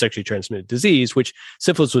she's got a sexually transmitted disease, which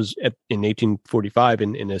syphilis was in 1845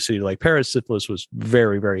 in a city like Paris. Syphilis was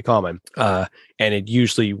very, very common, and it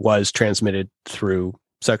usually was transmitted through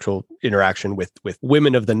sexual interaction with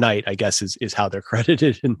women of the night, I guess is how they're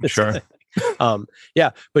credited in this. Sure.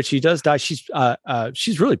 But she does die. She's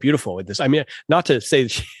really beautiful in this. I mean, not to say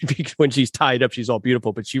that when she's tied up, she's all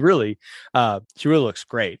beautiful, but she really looks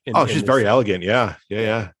great. She's very elegant. Yeah.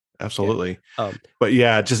 Absolutely. Yeah. But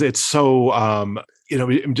yeah, just, it's so,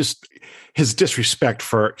 just his disrespect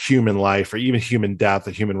for human life or even human death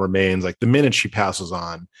or human remains. Like the minute she passes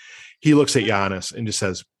on, he looks at Giannis and just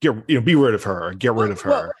says, be rid of her, get rid of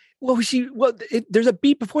her. There's a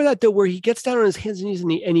beat before that though, where he gets down on his hands and knees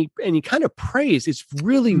and he kind of prays. It's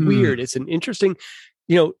really weird. It's an interesting,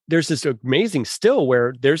 there's this amazing still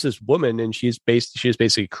where there's this woman and she is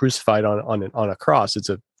basically crucified on a cross. It's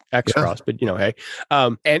a X cross, but hey,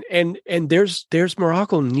 and there's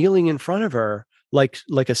Morocco kneeling in front of her like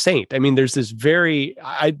a saint. I mean, there's this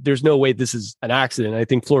there's no way this is an accident. I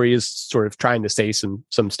think Florey is sort of trying to say some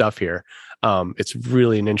stuff here. It's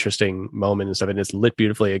really an interesting moment and stuff, and it's lit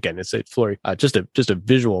beautifully. Again, it's Florey, just a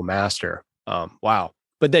visual master. Wow.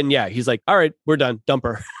 But then, he's like, all right, we're done. Dump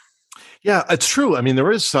her. Yeah, it's true. I mean,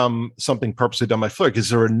 there is something purposely done by Florey because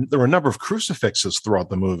there were a number of crucifixes throughout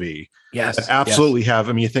the movie. Yes, that absolutely have.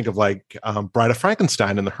 I mean, you think of like Bride of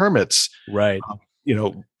Frankenstein and the Hermits, right?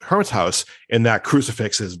 Hermit's house, and that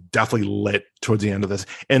crucifix is definitely lit towards the end of this.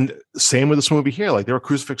 And same with this movie here. Like there are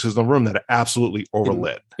crucifixes in the room that are absolutely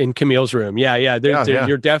overlit. In Camille's room. Yeah.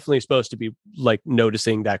 You're definitely supposed to be like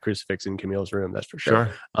noticing that crucifix in Camille's room. That's for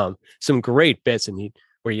sure. Some great bits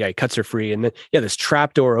where he cuts her free, and then this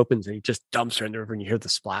trap door opens and he just dumps her in the river, and you hear the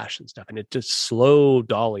splash and stuff, and it just slow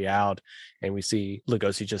dolly out, and we see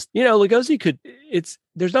Lugosi Lugosi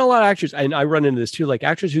there's not a lot of actors, and I run into this too, like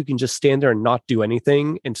actors who can just stand there and not do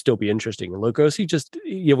anything and still be interesting. And Lugosi just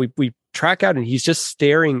we track out and he's just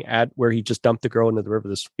staring at where he just dumped the girl into the river,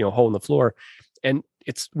 this hole in the floor, and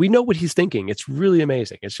we know what he's thinking. It's really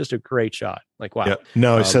amazing. It's just a great shot. Like, wow. Yeah.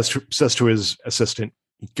 No, he says to his assistant,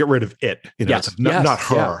 get rid of it. Not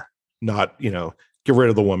her, not, get rid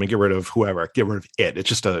of the woman, get rid of whoever, get rid of it. It's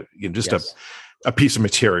just a piece of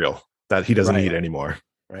material that he doesn't need anymore.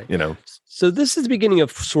 Right. You know, so this is the beginning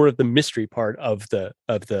of sort of the mystery part of the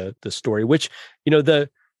story, which, you know, the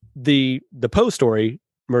Poe story,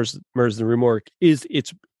 Murs the Rue Morgue,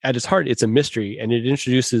 it's at its heart, it's a mystery, and it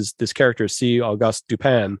introduces this character, C. Auguste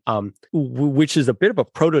Dupin, which is a bit of a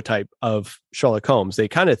prototype of Sherlock Holmes. They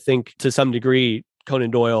kind of think, to some degree,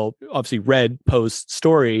 Conan Doyle obviously read Poe's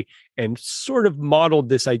story and sort of modeled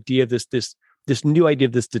this idea of this new idea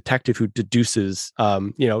of this detective who deduces,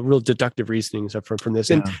 real deductive reasonings from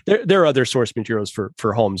this. And there are other source materials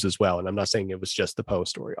for Holmes as well. And I'm not saying it was just the Poe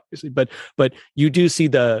story, obviously, but you do see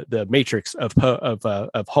the matrix of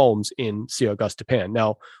Holmes in C. Auguste Dupin.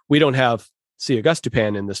 Now, we don't have C. Auguste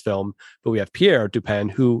Dupin in this film, but we have Pierre Dupin,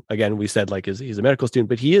 who, again, we said he's a medical student,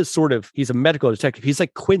 but he's a medical detective. He's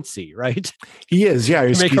like Quincy, right? He is, yeah.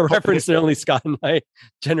 He's make a reference that only Scott and my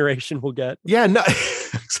generation will get. Yeah, no,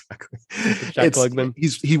 exactly. Jack Klugman.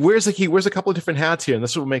 He wears a couple of different hats here, and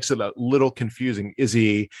this is what makes it a little confusing. Is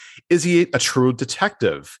he a true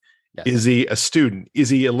detective? Yes. Is he a student? Is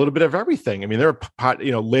he a little bit of everything? I mean, there are,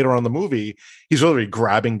 later on in the movie, he's literally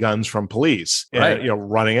grabbing guns from police and,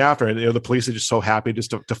 running after it. The police are just so happy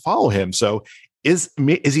just to follow him. So is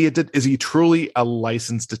he truly a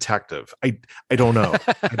licensed detective? I don't know.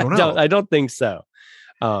 I don't know. I don't think so.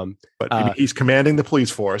 But he's commanding the police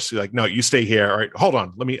force. You're like, no, you stay here. All right, hold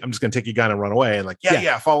on. I'm just going to take your gun and run away. And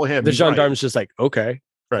follow him. The gendarme's just like, okay.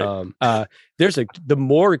 Right. The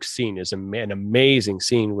morgue scene is an amazing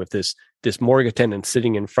scene with this morgue attendant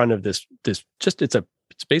sitting in front of this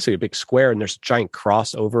it's basically a big square, and there's a giant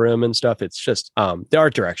cross over him and stuff. It's just the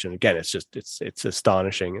art direction, again, it's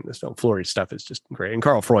astonishing in this film. Florey's stuff is just great, and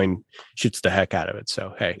Carl Freund shoots the heck out of it.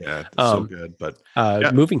 So hey, yeah, it's so good. But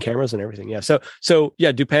moving cameras and everything. Yeah. So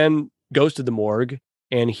Dupin goes to the morgue.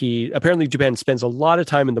 And Dupin spends a lot of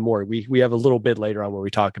time in the morgue. We have a little bit later on where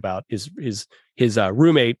we talk about his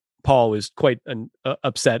roommate, Paul, is quite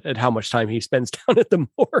upset at how much time he spends down at the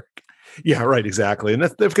morgue. Yeah, right, exactly. And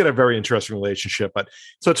they've got a very interesting relationship. But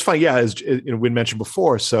so it's funny, yeah, as we mentioned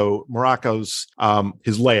before. So Morocco's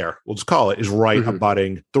his lair, we'll just call it, is right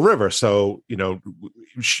abutting the river. So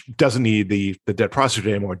doesn't need the dead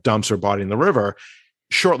prostitute anymore. Dumps her body in the river.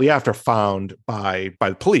 Shortly after, found by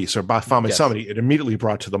the police or found by somebody, it immediately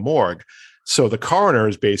brought to the morgue. So the coroner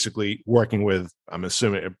is basically working with, I'm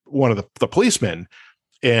assuming, one of the policemen,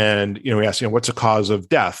 and he asks, what's the cause of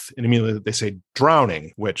death? And immediately they say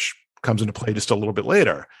drowning, which comes into play just a little bit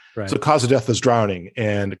later. Right. So the cause of death is drowning,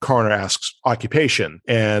 and the coroner asks occupation,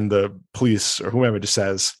 and the police or whoever just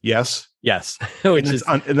says yes,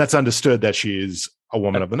 and that's understood that she's a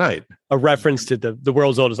woman of the night. A reference to the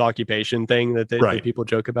world's oldest occupation thing that people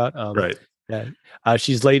joke about. Right. Yeah.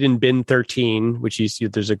 She's laid in bin 13, which you see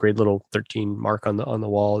there's a great little 13 mark on the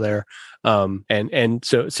wall there. And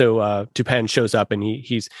so Dupin shows up, and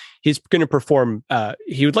he's going to perform.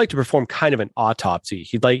 He would like to perform kind of an autopsy.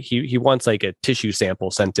 He wants like a tissue sample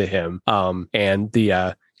sent to him. And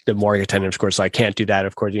the morgue attendant, of course, so I can't do that.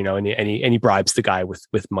 Of course, and he bribes the guy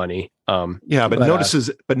with money. But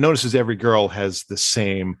notices every girl has the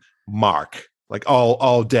same mark, like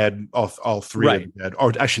all dead, all three are dead.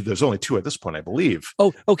 Or actually, there's only two at this point, I believe.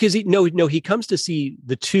 Because he comes to see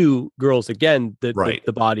the two girls again,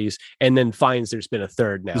 the bodies, and then finds there's been a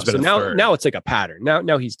third now. So now it's like a pattern.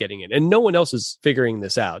 Now he's getting it, and no one else is figuring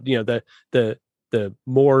this out. The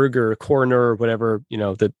morgue or coroner or whatever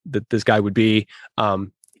that this guy would be.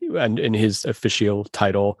 And in his official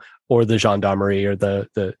title, or the gendarmerie, or the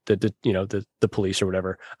police or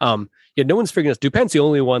whatever. No one's figuring this. Dupin's the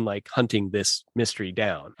only one hunting this mystery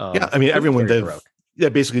down. I mean, everyone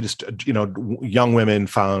basically just young women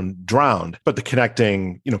found drowned, but the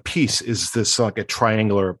connecting piece is this like a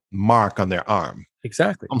triangular mark on their arm.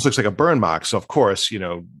 Exactly, almost looks like a burn mark. So of course,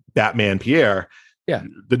 Batman Pierre,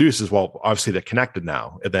 deduces, well, obviously they're connected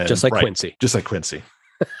now, and then just like Quincy.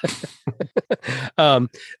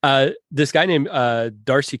 This guy named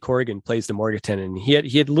Darcy Corrigan plays the morgue attendant.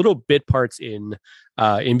 He had little bit parts in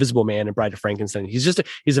Invisible Man and Bride of Frankenstein. He's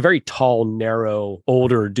a very tall, narrow,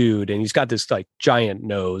 older dude, and he's got this giant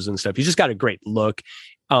nose and stuff. He's just got a great look.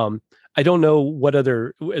 I don't know what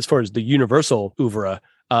other, as far as the Universal oeuvre,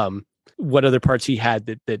 what other parts he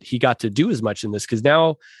had that he got to do as much in this, because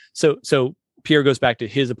now so Pierre goes back to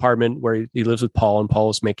his apartment where he lives with Paul, and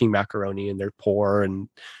Paul is making macaroni, and they're poor, and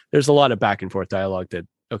there's a lot of back and forth dialogue that,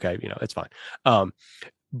 okay, it's fine.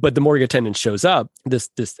 But the morgue attendant shows up,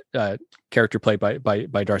 this character played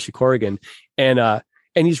by Darcy Corrigan, and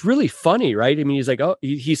he's really funny, right? I mean, he's like,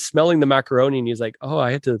 he's smelling the macaroni, and he's like,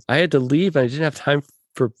 I had to leave, and I didn't have time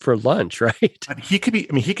for lunch, right? He could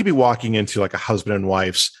be walking into like a husband and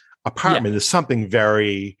wife's apartment is something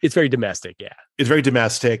it's very domestic. Yeah. It's very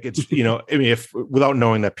domestic. It's, I mean, if without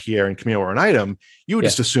knowing that Pierre and Camille were an item, you would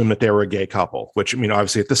just assume that they were a gay couple, which, I mean,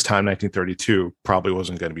 obviously at this time, 1932 probably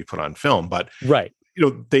wasn't going to be put on film, but right.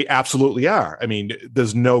 They absolutely are. I mean,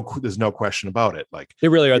 there's no question about it. Like they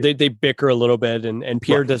really are. They bicker a little bit, and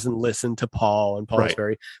Pierre doesn't listen to Paul, and Paul's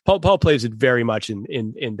Paul plays it very much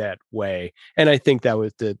in that way. And I think that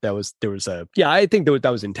was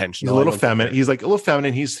intentional. He's a little feminine. He's like a little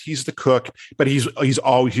feminine. He's the cook, but he's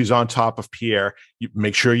on top of Pierre. You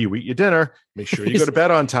make sure you eat your dinner. Make sure you go to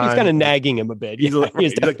bed on time. He's kind of nagging him a bit. He's like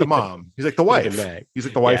the mom. He's like the wife. He's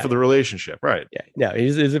like the wife of the relationship. Right. Yeah. No,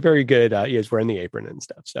 he's a very good. He's wearing the apron and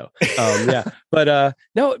stuff. So, and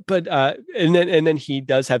then he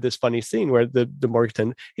does have this funny scene where the mortgage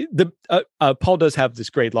attendant, Paul does have this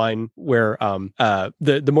great line where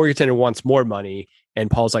the mortgage attendant wants more money,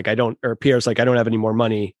 and Paul's like, Pierre's like, I don't have any more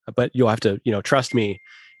money, but you'll have to, trust me.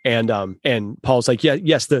 And Paul's like,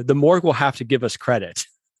 yes, the morgue will have to give us credit.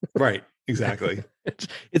 Right. Exactly.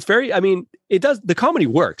 It's very, I mean, it does, the comedy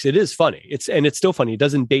works. It is funny. It's still funny. It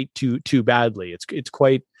doesn't date too badly. It's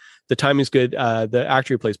quite, the timing's good. The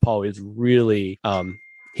actor who plays Paul is really,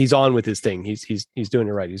 he's on with his thing. He's doing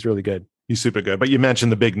it right. He's really good. He's super good. But you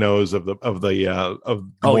mentioned the big nose of the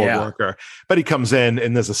worker. But he comes in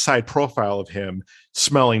and there's a side profile of him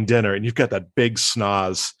smelling dinner, and you've got that big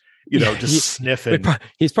schnoz, sniffing.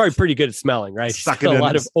 He's probably pretty good at smelling, right? He's got a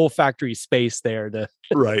lot of olfactory space there to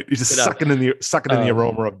right. He's just sucking in the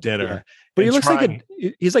aroma of dinner. Yeah. But he looks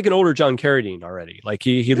he's like an older John Carradine already. Like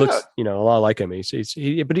he looks, a lot like him. His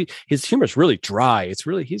humor is really dry.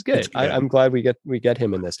 He's good. I'm glad we get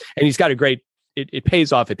him in this, and he's got a great. It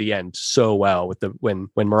pays off at the end so well with when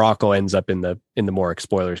Morocco ends up in the Morgue.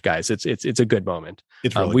 Spoilers, guys. It's a good moment.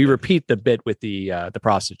 It's really we repeat the bit with the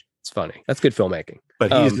prostitute. It's funny. That's good filmmaking.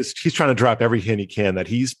 But he's trying to drop every hint he can that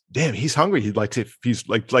he's hungry. He'd like to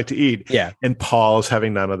eat. Yeah. And Paul's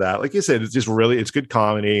having none of that. Like you said, it's just it's good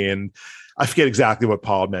comedy. And I forget exactly what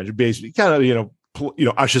Paul mentioned. Basically, kind of,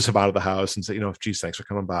 ushers him out of the house and say, geez, thanks for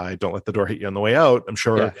coming by. Don't let the door hit you on the way out. I'm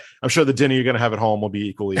sure the dinner you're going to have at home will be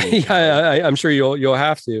equally. I'm sure you'll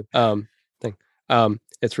have to.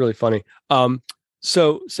 It's really funny.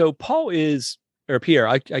 So Paul is, or Pierre,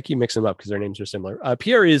 I keep mixing them up because their names are similar.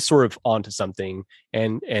 Pierre is sort of onto something,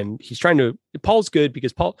 and he's trying to. Paul's good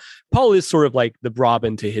because Paul is sort of like the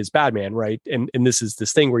Robin to his Batman, right? And this is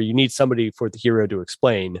this thing where you need somebody for the hero to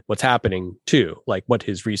explain what's happening to, like what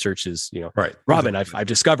his research is. Right? Robin, I've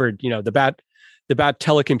discovered, the Bat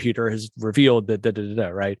telecomputer has revealed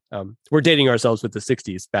that right. We're dating ourselves with the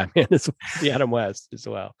 '60s Batman, the Adam West as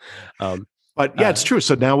well. But yeah, it's true.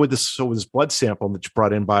 So now with this blood sample that's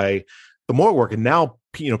brought in by the morgue work, and now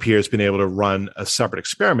Pierre's been able to run a separate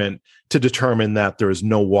experiment to determine that there is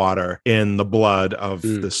no water in the blood of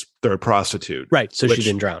this third prostitute. Right. So she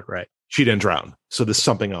didn't drown. Right. She didn't drown. So there's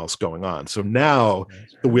something else going on. So now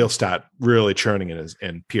the wheels start really churning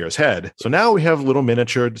in Pierre's head. So now we have a little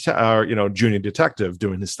miniature, junior detective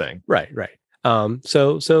doing his thing. Right.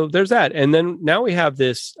 So there's that. And then now we have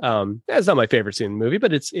this, that's not my favorite scene in the movie,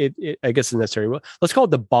 but I guess it's necessary. Well, let's call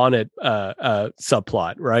it the bonnet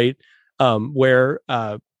subplot, right? Where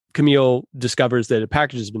Camille discovers that a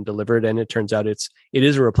package has been delivered, and it turns out it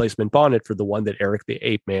is a replacement bonnet for the one that Eric the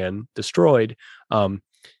Ape Man destroyed.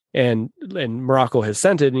 And Morocco has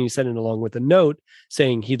sent it, and he sent it along with a note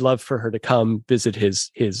saying he'd love for her to come visit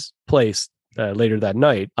his place later that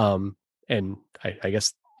night. And I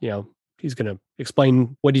guess he's going to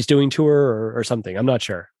explain what he's doing to her or something. I'm not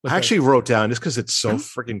sure. I actually wrote down, just because it's so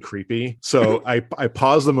freaking creepy. So I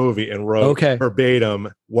paused the movie and wrote verbatim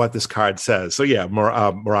what this card says. So yeah,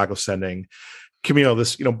 Morocco sending Camille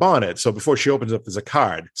this, bonnet. So before she opens up, there's a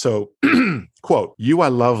card. So quote, "You are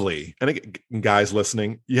lovely." And guys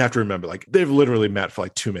listening, you have to remember, like, they've literally met for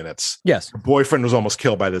like 2 minutes. Yes. Her boyfriend was almost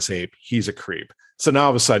killed by this ape. He's a creep. So now all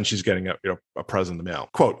of a sudden she's getting a present in the mail.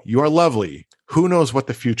 Quote, "You are lovely. Who knows what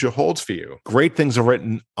the future holds for you? Great things are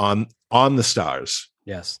written on the stars."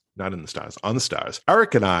 Yes. Not in the stars, on the stars.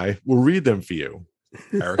 "Eric and I will read them for you."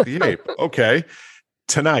 Eric the ape. Okay.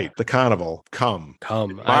 "Tonight, the carnival. Come.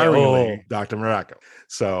 Admiringly, Dr. Morocco."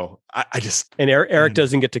 So I just. And Eric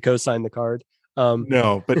doesn't get to co-sign the card.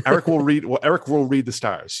 No, but Eric will read. Well, Eric will read the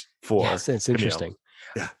stars for. Yes, it's interesting. Yeah.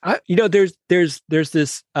 There's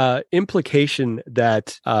this implication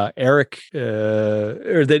that Eric,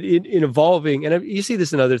 or that in evolving, and you see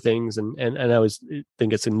this in other things, and I always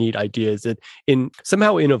think it's a neat idea, is that in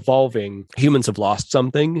evolving, humans have lost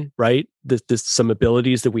something, right? This some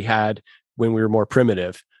abilities that we had when we were more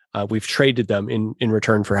primitive. we've traded them in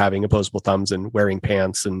return for having opposable thumbs and wearing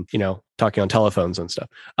pants and, talking on telephones and stuff.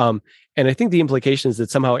 And I think the implication is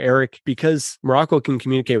that somehow Eric, because Morocco can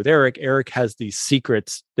communicate with Eric has these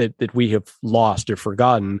secrets that we have lost or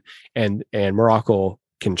forgotten, and Morocco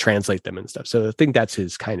can translate them and stuff. So I think that's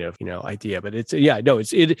his kind of, idea. But it's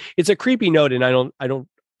a creepy note, and I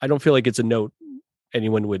don't feel like it's a note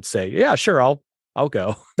anyone would say, yeah, sure, I'll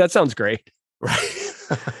go. That sounds great. Right.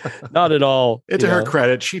 Not at all. And to her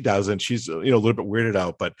credit, she doesn't. She's a little bit weirded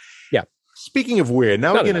out, but yeah. Speaking of weird,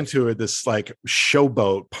 now we get into this like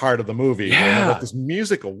showboat part of the movie. Yeah. Like this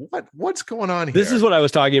musical. What's going on here? This is what I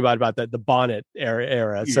was talking about the bonnet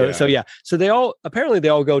era. So they all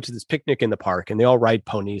go to this picnic in the park, and they all ride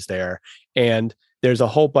ponies there. And there's a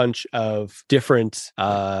whole bunch of different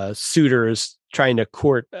suitors trying to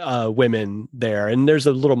court women there. And there's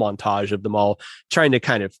a little montage of them all trying to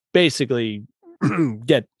kind of basically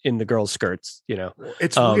get in the girls' skirts,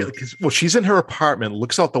 It's weird because she's in her apartment,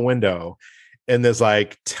 looks out the window, and there's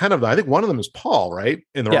like 10 of them. I think one of them is Paul, right?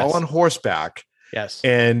 And they're all on horseback. Yes.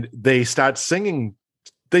 And they start singing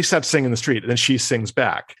in the street, and then she sings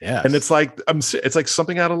back. Yes. And it's like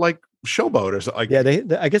something out of like Showboat or something. Like,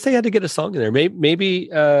 yeah, I guess they had to get a song in there.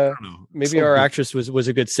 Maybe our actress was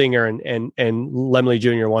a good singer, and Lemley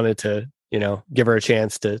Jr. wanted to give her a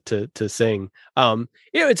chance to sing.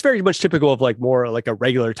 It's very much typical of like more like a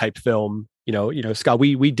regular type film. Scott,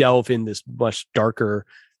 we delve in this much darker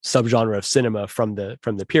subgenre of cinema from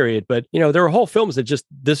the period, but there were whole films that just,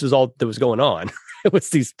 this is all that was going on. It was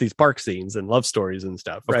these park scenes and love stories and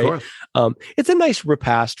stuff, right? It's a nice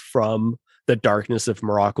repast from the darkness of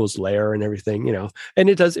Morocco's lair and everything, and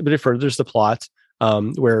it does, but it furthers the plot.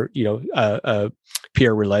 Where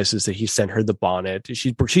Pierre realizes that he sent her the bonnet.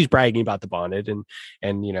 She's bragging about the bonnet, and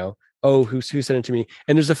who sent it to me?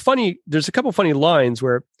 And there's a couple funny lines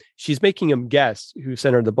where she's making him guess who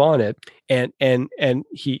sent her the bonnet, and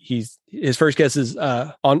his first guess is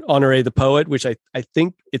Honoré the poet, which I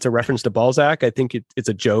think it's a reference to Balzac. I think it's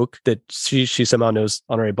a joke that she somehow knows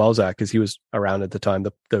Honoré Balzac because he was around at the time,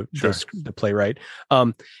 the playwright.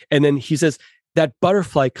 And then he says that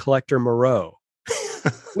butterfly collector Moreau.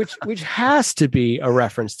 which has to be a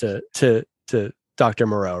reference to Dr.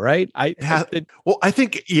 Moreau, right? I think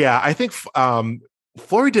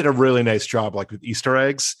Florey did a really nice job, like with Easter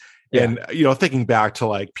eggs, and thinking back to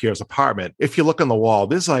like Pierre's apartment. If you look on the wall,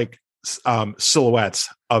 there's like silhouettes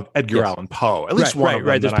of Edgar Allan Poe. At least one of them.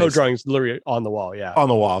 Right. There's Poe drawings literally on the wall. Yeah, on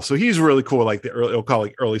the wall. So he's really cool. Like we'll call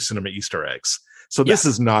like early cinema Easter eggs. So this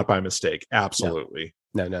is not by mistake. Absolutely.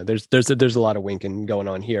 No. There's a lot of winking going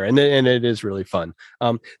on here, and it is really fun.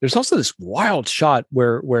 There's also this wild shot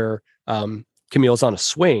where Camille's on a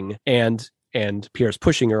swing and Pierre's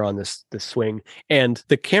pushing her on this swing, and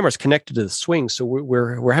the camera's connected to the swing, so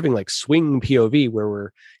we're having like swing POV where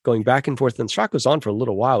we're going back and forth, and the shot goes on for a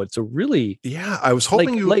little while. It's a really I was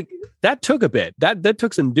hoping that took a bit that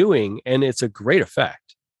took some doing, and it's a great effect.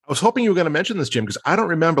 I was hoping you were going to mention this, Jim, because I don't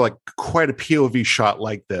remember like quite a POV shot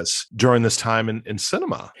like this during this time in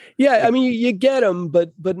cinema. Yeah, I mean, you get them,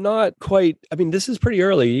 but not quite. I mean, this is pretty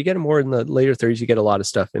early. You get them more in the later 30s. You get a lot of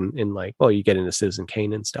stuff in like, well, you get into Citizen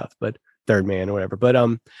Kane and stuff, but Third Man or whatever. But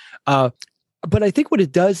I think what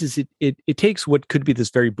it does is it takes what could be this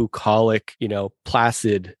very bucolic,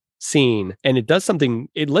 placid scene, and it does something.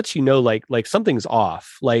 It lets you know like something's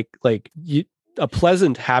off. A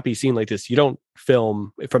pleasant, happy scene like this, you don't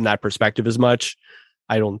film from that perspective as much.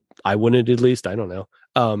 I wouldn't, at least. I don't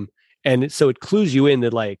know. And so it clues you in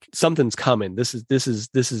that like something's coming. This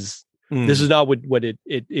is not what it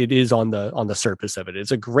is on the surface of it.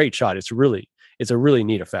 It's a great shot. It's a really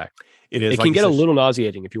neat effect. It is. It can get a little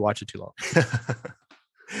nauseating if you watch it too long.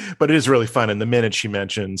 But it is really fun. And the minute she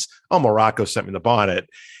mentions, Morocco sent me the bonnet,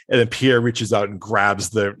 and then Pierre reaches out and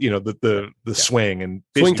grabs the swing, and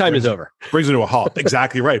swing time is over. Brings it to a halt.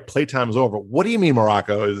 Exactly right. Playtime is over. What do you mean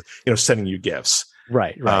Morocco is sending you gifts?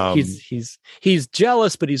 Right. He's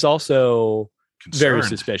jealous, but he's also concerned. Very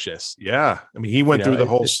suspicious. Yeah. I mean, he went through the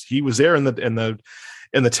whole. He was there in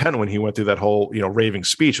the tent when he went through that whole raving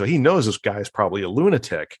speech. So he knows this guy's probably a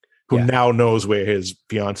lunatic who now knows where his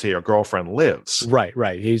fiance or girlfriend lives.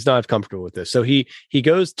 Right. He's not comfortable with this. So he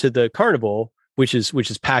goes to the carnival, which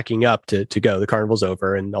is packing up to go. The carnival's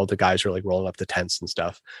over, and all the guys are like rolling up the tents and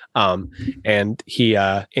stuff. And he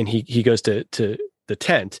goes to the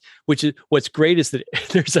tent, which is what's great is that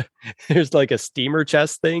there's like a steamer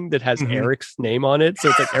chest thing that has Eric's name on it. So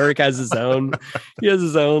it's like Eric has his own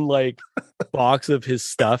like box of his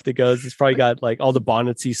stuff that goes. It's probably got like all the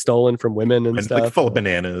bonnets he's stolen from women and stuff, like full of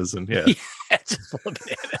bananas and it's just full of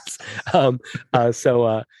bananas.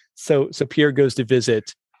 So Pierre goes to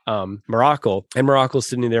visit Morocco, and Morocco's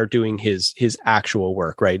sitting there doing his actual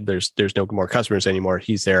work, right? There's no more customers anymore.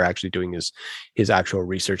 He's there actually doing his actual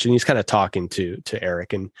research, and he's kind of talking to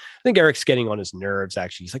Eric, and I think Eric's getting on his nerves.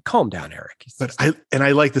 Actually, he's like, "Calm down, Eric."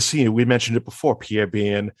 I like the scene. We mentioned it before. Pierre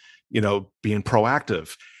being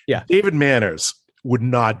proactive. Yeah, David Manners would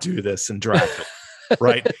not do this in Dracula,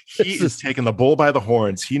 right? He is taking the bull by the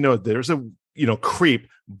horns. He knows there's a creep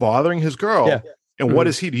bothering his girl. Yeah. And what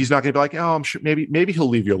is he? He's not going to be like, oh, I'm sure maybe he'll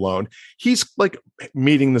leave you alone. He's like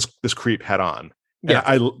meeting this creep head on.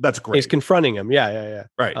 And that's great. He's confronting him. Yeah.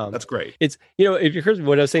 Right. That's great. It's, if you heard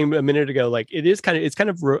what I was saying a minute ago, like it's kind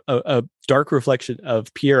of a dark reflection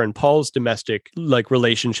of Pierre and Paul's domestic like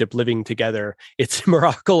relationship living together. It's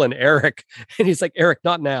Morocco and Eric, and he's like, Eric,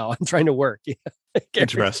 not now. I'm trying to work.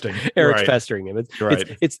 Interesting. Eric's pestering him.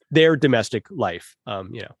 It's their domestic life.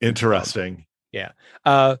 Interesting. Yeah.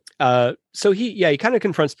 So he kind of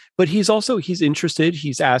confronts, but he's interested.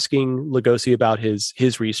 He's asking Lugosi about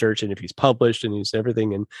his research and if he's published and he's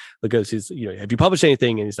everything. And Lugosi's, have you published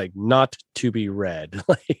anything? And he's like, not to be read.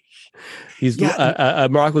 Like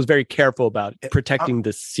Morocco's very careful about protecting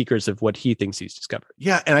the secrets of what he thinks he's discovered.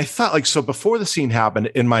 Yeah. And I thought so before the scene happened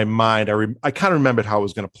in my mind, I kind of remembered how it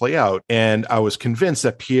was going to play out. And I was convinced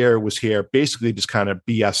that Pierre was here basically just kind of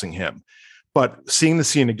BSing him. But seeing the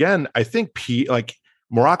scene again, I think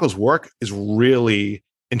Morocco's work is really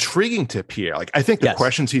intriguing to Pierre. Like, I think the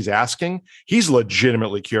questions he's asking, he's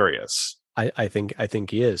legitimately curious. I think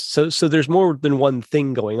he is. So there's more than one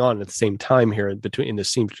thing going on at the same time here in the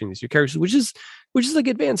scene between these two characters, which is like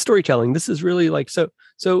advanced storytelling. This is really like so.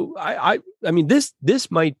 I mean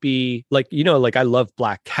this might be like I love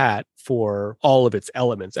Black Cat for all of its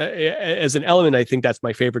elements. As an element, I think that's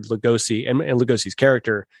my favorite Lugosi and Lugosi's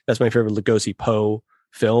character. That's my favorite Lugosi Poe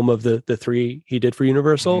film of the three he did for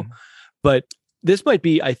Universal. Mm-hmm. But this might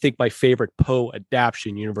be, I think, my favorite Poe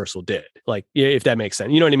adaptation Universal did. Like, if that makes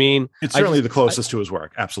sense, you know what I mean? It's certainly the closest to his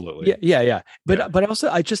work. Absolutely. Yeah. But also,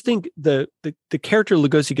 I just think the character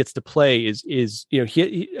Lugosi gets to play is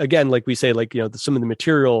he again, like we say, like some of the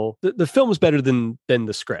material, the film is better than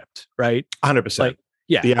the script, right? 100%. Like,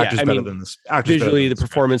 yeah, the actor's better than this. Visually, the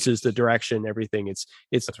performances, the direction, everything. It's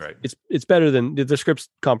that's right. It's better than the script's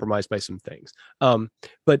compromised by some things.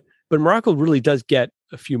 But Morocco really does get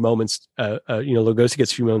a few moments. Lugosi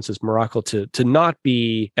gets a few moments as Morocco to not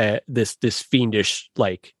be this fiendish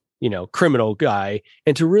criminal guy,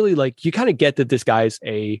 and to really you kind of get that this guy's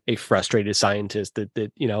a frustrated scientist.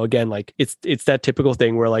 That again, like it's that typical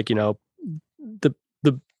thing where the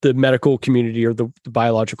medical community or the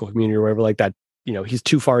biological community or whatever like that. He's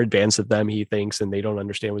too far advanced of them, he thinks, and they don't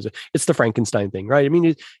understand. It's the Frankenstein thing, right? I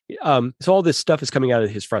mean, so all this stuff is coming out of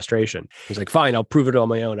his frustration. He's like, fine, I'll prove it on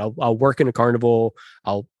my own. I'll work in a carnival.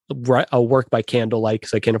 I'll work by candlelight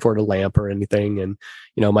because I can't afford a lamp or anything. And,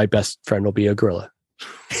 my best friend will be a gorilla.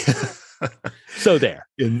 So there.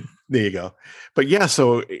 There you go. But yeah,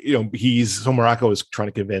 so Morocco is trying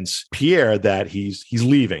to convince Pierre that he's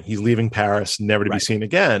leaving. He's leaving Paris, never to be seen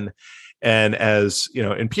again. And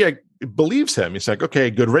and Pierre believes him. He's like, okay,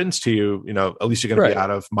 good riddance to you. At least you're going to be out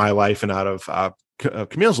of my life and out of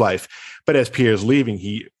Camille's life. But as Pierre's leaving,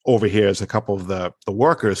 he overhears a couple of the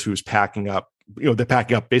workers who's packing up. They're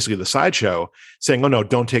packing up basically the sideshow, saying, "Oh no,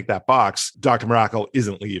 don't take that box. Dr. Morocco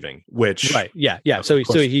isn't leaving." Which yeah. So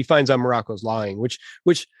he finds out Morocco's lying. Which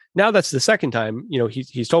now that's the second time.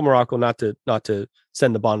 He's told Morocco not to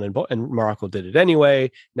send the bond, and Morocco did it anyway.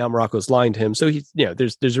 Now Morocco's lying to him. So he's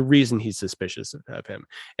there's a reason he's suspicious of him.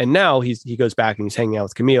 And now he goes back and he's hanging out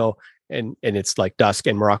with Camille, and it's like dusk,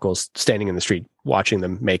 and Morocco's standing in the street watching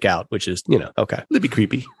them make out, which is okay. It'd be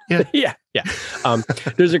creepy. Yeah. yeah.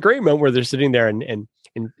 There's a great moment where they're sitting there and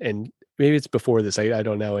maybe it's before this, I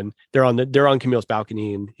don't know, and they're on Camille's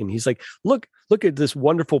balcony, and he's like, look at this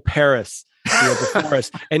wonderful Paris before us,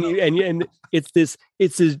 and it's this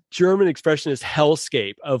German expressionist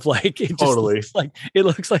hellscape of it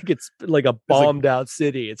looks like it's like a bombed out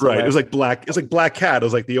city. It's right. It was like Black Cat. It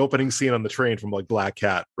was like the opening scene on the train from Black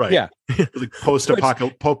Cat. Right. Yeah. Like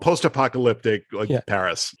post-apocalyptic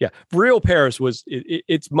Paris. Yeah. Real Paris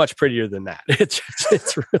it's much prettier than that. It's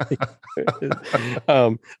really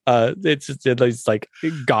it's like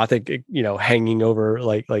Gothic, hanging over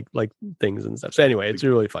like things and stuff. So anyway, it's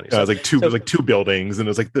really funny. So, it was like two buildings, and it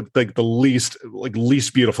was like the least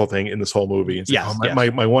beautiful thing in this whole movie. It's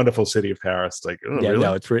my wonderful city of Paris. Like, oh, really?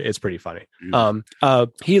 No, it's pretty funny.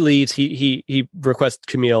 He leaves. He requests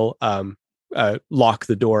Camille lock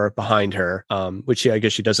the door behind her, which I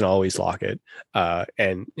guess she doesn't always lock it,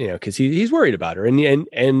 and because he's worried about her,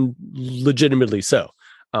 and legitimately so,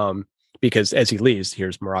 because as he leaves,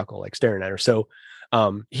 here's Morocco staring at her. So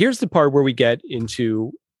here's the part where we get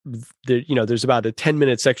into there's about a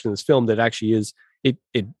 10-minute section of this film that actually is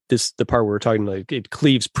the part where we're talking, like, it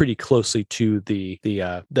cleaves pretty closely to the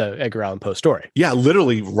Edgar Allan Poe story. Yeah,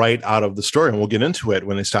 literally right out of the story, and we'll get into it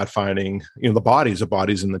when they start finding the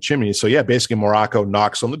bodies in the chimney. So yeah, basically Morocco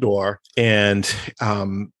knocks on the door, and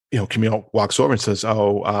Camille walks over and says, I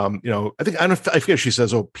forget if she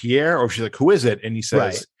says, "Oh, Pierre," or she's like, "Who is it?" And he says,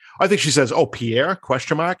 right. I think she says, "Oh, Pierre?" ?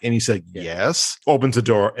 And he said, "Yes." Opens the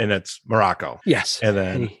door, and it's Morocco. Yes, and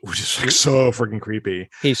then which is like so freaking creepy.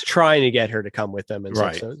 He's trying to get her to come with them, and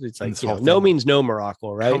right. So it's like, no means no,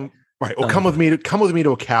 Morocco, right? Come with me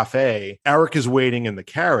to a cafe. Eric is waiting in the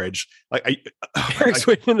carriage. Eric's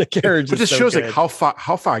waiting in the carriage. But this shows like how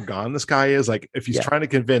far gone this guy is. Like, if he's trying to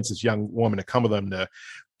convince this young woman to come with him to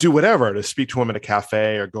do whatever, to speak to him in a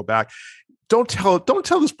cafe or go back. Don't tell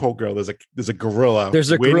this poor girl there's a gorilla.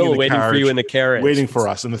 There's a gorilla waiting for you in the carriage, waiting for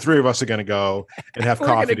us, and the three of us are going to go and have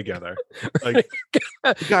coffee together. Like,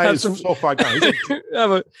 the guy is so far gone.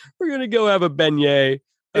 We're going to go have a beignet.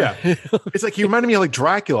 Yeah, it's like he reminded me of like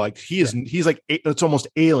Dracula. Like he's like, it's almost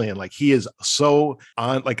alien. Like he is so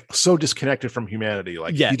disconnected from humanity.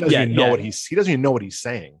 Like he doesn't even know what he's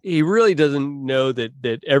saying. He really doesn't know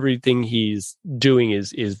that everything he's doing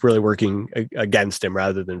is really working against him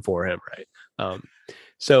rather than for him, right?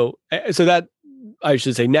 So that, I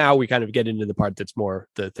should say, now we kind of get into the part that's more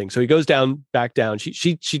the thing. So he goes back down.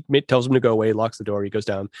 She tells him to go away, locks the door. He goes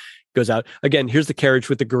down, goes out again. Here's the carriage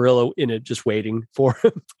with the gorilla in it, just waiting for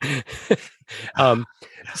him.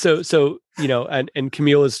 So and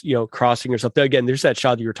Camille is crossing herself. Again, there's that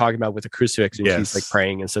shot that you were talking about with the crucifix, and she's like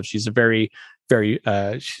praying and stuff. She's a very, very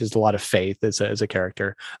she has a lot of faith as a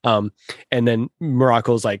character. And then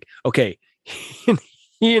Morocco's like, okay.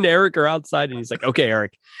 He and Eric are outside, and he's like, "Okay,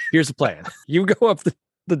 Eric, here's the plan. You go up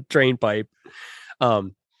the drain pipe."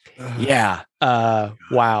 Wow,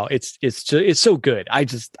 it's so good. I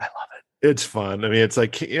love it. It's fun. I mean, it's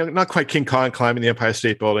like, not quite King Kong climbing the Empire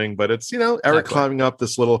State Building, but it's Eric climbing up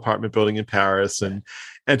this little apartment building in Paris and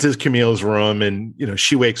enters Camille's room, and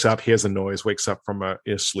she wakes up, hears a noise, wakes up from a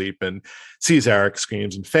sleep, and sees Eric,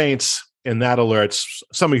 screams and faints. And that alerts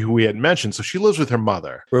somebody who we had mentioned. So she lives with her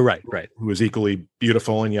mother. Right. Who is equally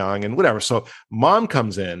beautiful and young and whatever. So mom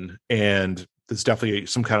comes in, and there's definitely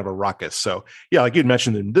some kind of a ruckus. So yeah, like you'd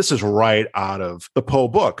mentioned, this is right out of the Poe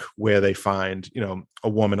book, where they find, a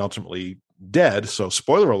woman ultimately dead. So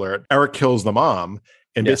spoiler alert, Eric kills the mom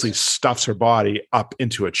and basically stuffs her body up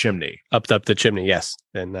into a chimney. Up the chimney, yes.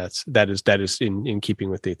 And that is in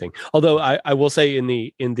keeping with the thing. Although I will say in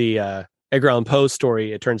the Edgar Allan Poe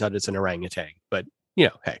story, it turns out it's an orangutan, but hey,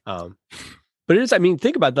 but it is. I mean,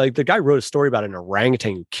 think about like the guy wrote a story about an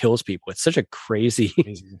orangutan who kills people. It's such a crazy.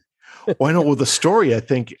 Well, I know. Well, the story, I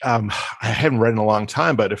think I haven't read in a long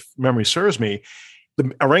time, but if memory serves me, the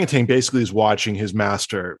orangutan basically is watching his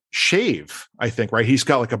master shave. I think, right? He's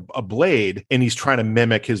got like a blade, and he's trying to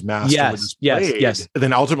mimic his master with his blade. Yes. And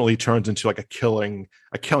then ultimately turns into like a killing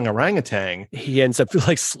orangutan. He ends up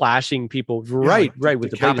like slashing people, right,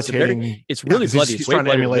 with the blade. It's really bloody. He's trying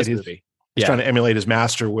to emulate He's trying to emulate his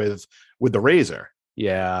master with the razor.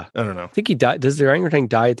 Yeah. I don't know. I think he died. Does the orangutan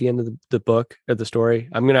die at the end of the book or the story?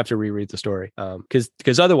 I'm going to have to reread the story.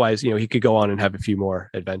 Because otherwise, he could go on and have a few more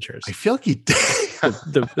adventures. I feel like he did.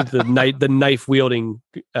 the knife wielding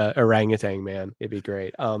orangutan, man. It'd be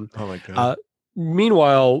great. Oh my God.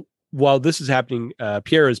 Meanwhile, while this is happening,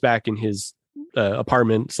 Pierre is back in his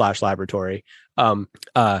apartment / laboratory. And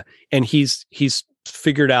he's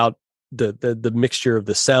figured out the mixture of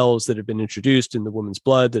the cells that have been introduced in the woman's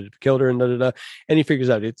blood that have killed her, and and he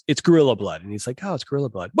figures out it's gorilla blood, and he's like, oh, it's gorilla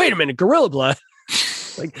blood. Wait a minute, gorilla blood.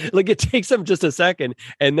 like it takes him just a second,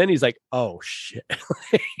 and then he's like, oh shit.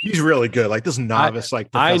 He's really good. Like this novice,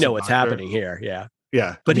 I know what's happening here. Yeah.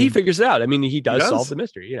 But he figures it out. I mean, he does solve the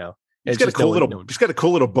mystery, He's got a cool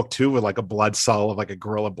little book too, with like a blood cell of like a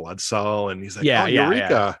gorilla blood cell, and he's like,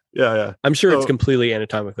 Eureka. Yeah. I'm sure it's completely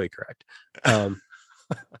anatomically correct.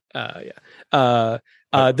 There's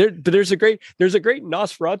a great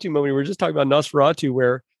Nosferatu moment. We were just talking about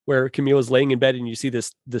Nosferatu where Camille is laying in bed, and you see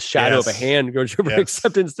this shadow of a hand goes over,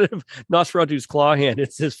 except instead of Nosferatu's claw hand,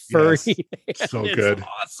 it's this furry hand. So good.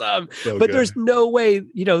 It's awesome. But there's no way,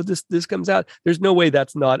 this comes out. There's no way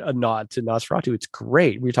that's not a nod to Nosferatu. It's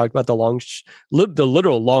great. We talked about the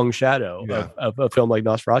literal long shadow of a film like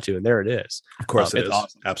Nosferatu, and there it is. Of course it is.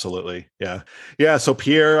 Awesome. Absolutely. Yeah. So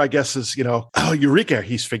Pierre, I guess, is, Eureka,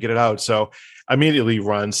 he's figured it out. So immediately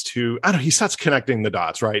runs to, he starts connecting the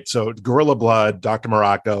dots, right? So gorilla blood, Dr.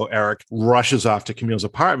 Morocco, Eric rushes off to Camille's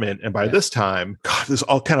apartment. And by this time, God, there's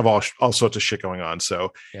all sorts of shit going on.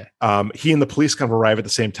 So he and the police kind of arrive at the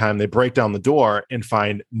same time. They break down the door and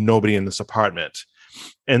find nobody in this apartment.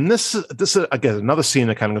 And this is again another scene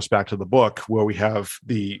that kind of goes back to the book where we have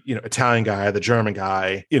the Italian guy, the German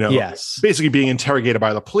guy, yes, basically being interrogated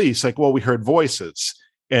by the police. Like, well, we heard voices,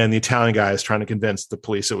 and the Italian guy is trying to convince the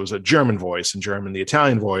police it was a German voice, and German the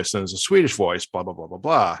Italian voice, and it's a Swedish voice. Blah blah blah blah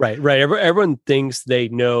blah. Right. Everyone thinks they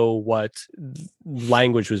know what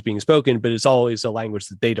language was being spoken, but it's always a language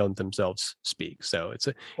that they don't themselves speak. So it's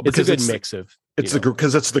a good mix of.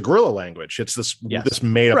 Because it's the guerrilla language. It's this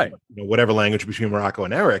made up whatever language between Morocco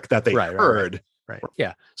and Eric that they heard. Right.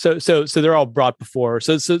 Yeah. So they're all brought before.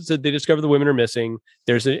 So they discover the women are missing.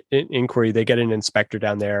 There's an inquiry. They get an inspector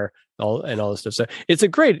down there. All this stuff. So it's a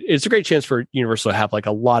great chance for Universal to have like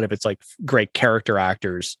a lot of its like great character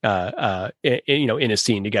actors, in a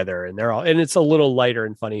scene together, and it's a little lighter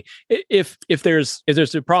and funny. If there's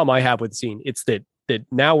a problem I have with the scene, it's that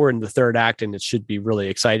now we're in the third act and it should be really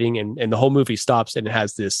exciting, and the whole movie stops and it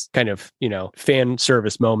has this kind of fan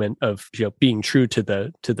service moment of being true to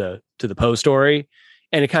the Poe story,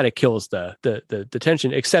 and it kind of kills the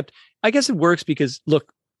tension. Except I guess it works because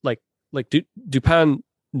look, like Dupin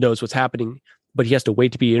knows what's happening, but he has to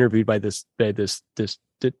wait to be interviewed by this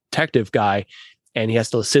detective guy, and he has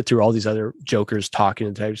to sit through all these other jokers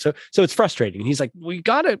talking. So it's frustrating. And he's like, "We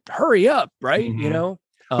gotta hurry up, right?" Mm-hmm.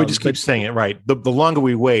 We just keep saying it, right? The longer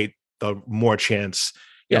we wait, the more chance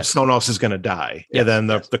someone else is going to die. Yes. And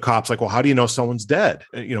then the cop's like, well, how do you know someone's dead?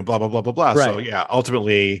 Blah, blah, blah, blah, blah. Right. So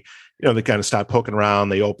ultimately, they kind of start poking around.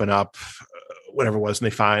 They open up whatever it was, and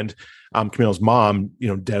they find Camille's mom,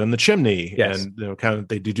 dead in the chimney. Yes. And kind of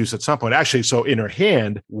they deduce at some point, actually, so in her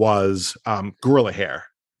hand was gorilla hair.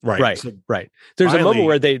 Right. So right. There's a moment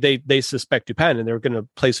where they suspect Dupin and they're going to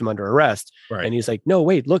place him under arrest. Right. And he's like, no,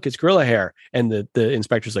 wait, look, it's gorilla hair. And the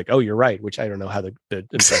inspector's like, oh, you're right. Which I don't know how the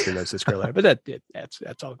inspector knows it's gorilla hair, but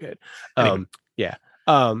that's all good. Anyway. Yeah.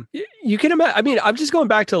 You can imagine. I mean, I'm just going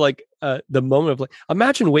back to like the moment of like,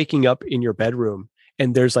 imagine waking up in your bedroom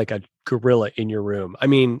and there's like a gorilla in your room. I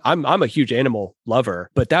mean, I'm a huge animal lover,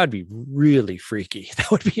 but that would be really freaky. That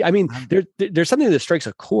would be, I mean, there's something that strikes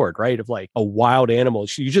a chord, right? Of like a wild animal.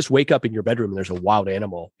 You just wake up in your bedroom and there's a wild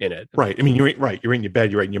animal in it. Right. I mean, you're in your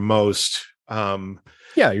bed, you're in your most,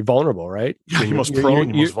 you're vulnerable, right? Yeah, you're most prone,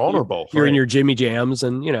 you're most vulnerable. You're in your Jimmy Jams,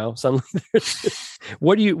 and suddenly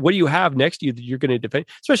what do you have next to you that you're going to defend?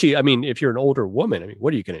 Especially, I mean, if you're an older woman, I mean,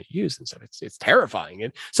 what are you going to use and stuff? It's terrifying.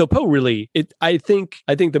 And so Poe really, I think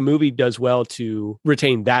the movie does well to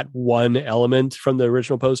retain that one element from the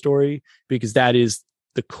original Poe story, because that is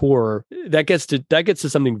the core that gets to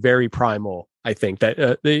something very primal. I think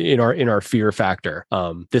that in our fear factor,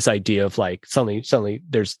 this idea of like suddenly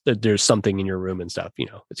there's something in your room and stuff.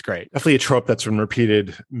 It's great. Definitely a trope that's been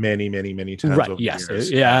repeated many times. Right?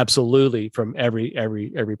 Yes. Yeah. Absolutely. From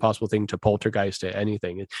every possible thing to Poltergeist to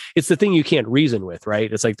anything. It's the thing you can't reason with,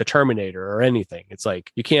 right? It's like the Terminator or anything. It's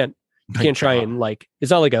like you can't try and like,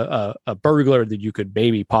 it's not like a burglar that you could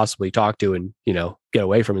maybe possibly talk to and get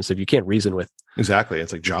away from and stuff. You can't reason with. Exactly.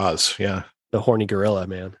 It's like Jaws. Yeah. The horny gorilla,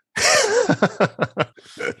 man.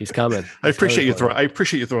 He's coming. I appreciate you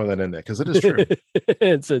throwing that in there, because it is true.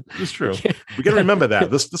 It's true. We got to remember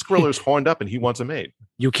that this gorilla is horned up and he wants a mate.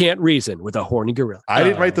 You can't reason with a horny gorilla. I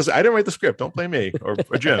didn't write this. I didn't write the script. Don't blame me or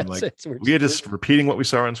Jim. Like we are just repeating what we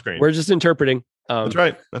saw on screen. We're just interpreting. That's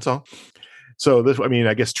right. That's all. So this, I mean,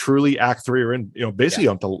 I guess truly Act 3 are in, basically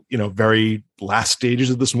on the very last stages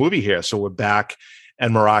of this movie here. So we're back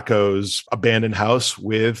in Morocco's abandoned house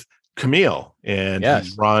with Camille, and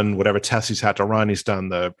he's run whatever tests he's had to run. He's done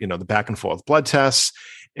the back and forth blood tests,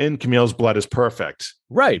 and Camille's blood is perfect.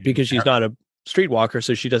 Right, because she's not a streetwalker,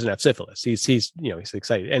 so she doesn't have syphilis. He's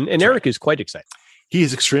excited, and Eric is quite excited. He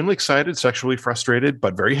is extremely excited, sexually frustrated,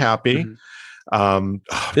 but very happy. Mm-hmm.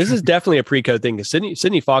 This is definitely a pre-code thing, because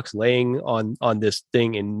Sydney Fox laying on this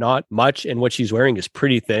thing and not much, and what she's wearing is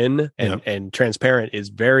pretty thin and transparent, is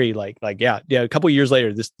very like a couple of years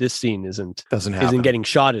later this scene isn't getting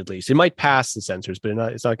shot. At least it might pass the censors, but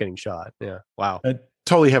it's not getting shot. Wow. I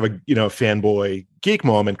totally have a fanboy geek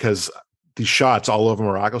moment, because these shots all over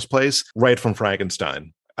Morocco's place, right from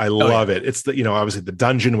Frankenstein. I love it. It's the obviously the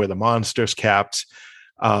dungeon where the monster's kept.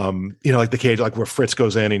 Like the cage, like where Fritz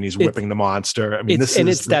goes in and he's whipping the monster. I mean,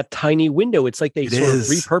 it's that tiny window. It's like they sort of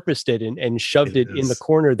repurposed it and shoved it in the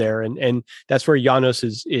corner there, and that's where Janos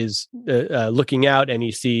is looking out, and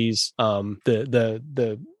he sees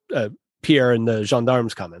the Pierre and the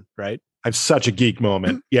gendarmes coming. Right. I have such a geek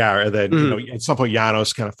moment. Yeah. And then, at some point,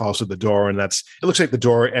 Janos kind of falls through the door, and it looks like the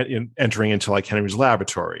door entering into like Henry's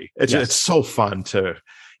laboratory. It's so fun to,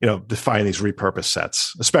 define these repurposed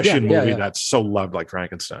sets, especially in a movie that's so loved like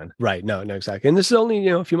Frankenstein. Right. No, exactly. And this is only,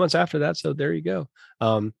 a few months after that. So there you go.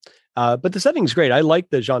 But the setting's great. I like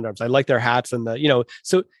the gendarmes. I like their hats and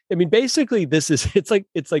so, I mean, basically it's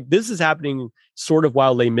like this is happening sort of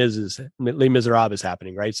while Les Miserables is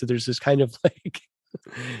happening. Right. So there's this kind of like,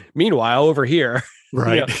 meanwhile over here,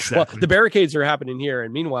 right. Exactly. Well, the barricades are happening here.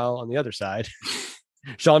 And meanwhile, on the other side,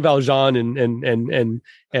 Jean Valjean and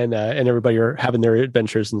everybody are having their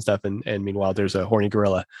adventures and stuff. And meanwhile, there's a horny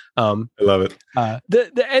gorilla. I love it.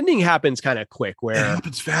 The ending happens kind of quick where it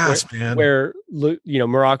happens fast, man. Where,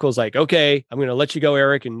 Morocco's like, okay, I'm going to let you go,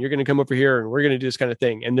 Eric, and you're going to come over here and we're going to do this kind of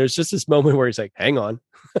thing. And there's just this moment where he's like, hang on.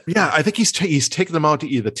 Yeah. I think he's taking them out to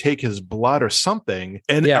either take his blood or something.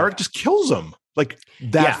 And Eric just kills him like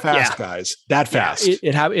that fast, guys, that fast.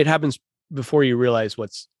 It happens before you realize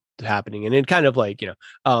what's happening, and it kind of like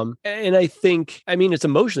and I think, I mean, it's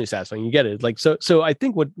emotionally satisfying. You get it, like so I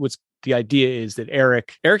think what's the idea is that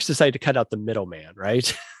Eric's decided to cut out the middleman,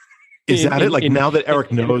 right? Is that it? Like now that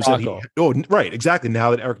Eric knows that right, exactly.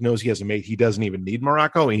 Now that Eric knows he has a mate, he doesn't even need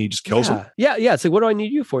Morocco, and he just kills him. Yeah. It's like, what do I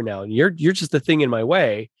need you for now? And you're just the thing in my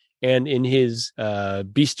way. And in his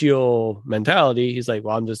bestial mentality, he's like,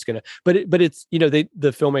 well, I'm just gonna. But it's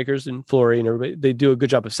the filmmakers and Florey and everybody, they do a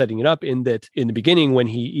good job of setting it up in that in the beginning when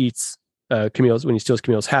he eats when he steals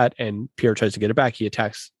Camille's hat and Pierre tries to get it back, he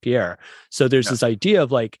attacks Pierre. So there's this idea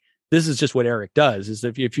of like, this is just what Eric does. Is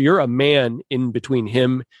if you're a man in between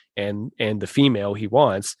him and the female he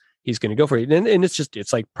wants, he's going to go for it. And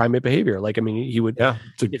it's like primate behavior. Like, I mean, he would,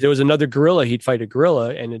 if there was another gorilla, he'd fight a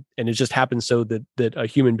gorilla, and it just happens so that a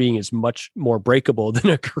human being is much more breakable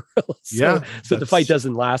than a gorilla. So the fight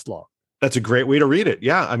doesn't last long. That's a great way to read it.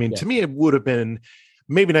 Yeah. I mean, to me, it would have been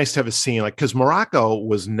maybe nice to have a scene like, because Morocco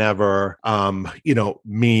was never,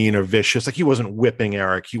 mean or vicious. Like he wasn't whipping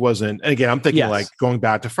Eric. He wasn't. And again, I'm thinking like going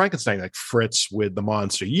back to Frankenstein, like Fritz with the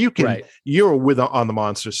monster. You're on the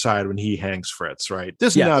monster side when he hangs Fritz, right?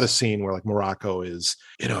 This is not a scene where like Morocco is,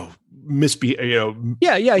 he doesn't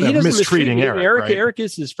mistreating Eric. Right? Eric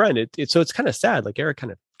is his friend. So it's kind of sad. Like Eric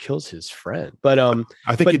kind of kills his friend, but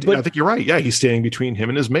I think you're right. Yeah, he's standing between him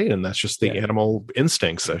and his mate, and that's just the animal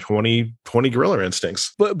instincts, 20 gorilla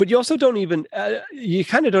instincts. But you also don't even you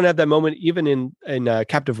kind of don't have that moment even in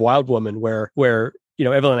Captive Wild Woman where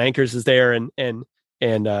Evelyn Ankers is there and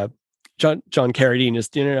John Carradine is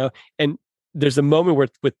and there's a moment where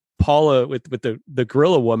with Paula with the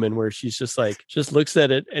gorilla woman where she's just like looks at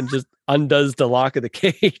it and just undoes the lock of the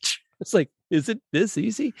cage. It's like, is it this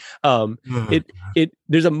easy?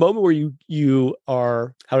 There's a moment where you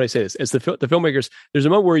are, how do I say this? As the filmmakers, there's a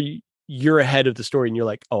moment where you're ahead of the story and you're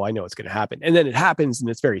like, oh, I know what's going to happen. And then it happens and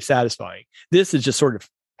it's very satisfying. This is just sort of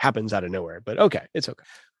happens out of nowhere, but okay, it's okay.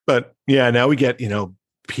 But yeah, now we get,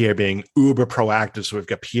 Pierre being uber proactive. So we've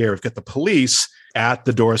got the police at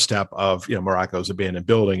the doorstep of, Morocco's abandoned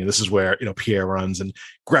building. And this is where, Pierre runs and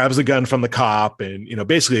grabs a gun from the cop. And,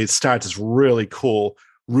 basically it starts this really cool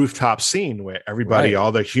rooftop scene where everybody,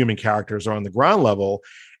 all the human characters are on the ground level.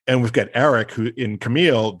 And we've got Eric who in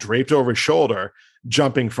Camille draped over his shoulder,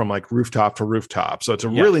 jumping from like rooftop to rooftop. So it's a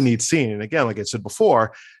really neat scene. And again, like I said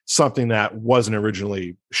before, something that wasn't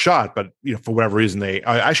originally shot, but for whatever reason,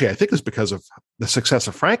 I think it's because of the success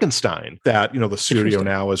of Frankenstein that, the studio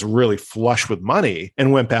now is really flush with money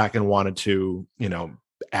and went back and wanted to,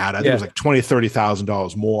 add, I think it was like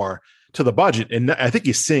 $20,000-$30,000 more to the budget. And I think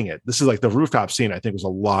he's seeing it. This is like the rooftop scene, I think, was a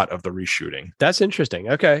lot of the reshooting. That's interesting.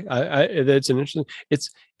 Okay. That's an interesting,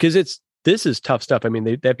 this is tough stuff. I mean,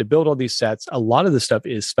 they have to build all these sets. A lot of the stuff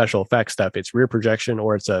is special effects stuff. It's rear projection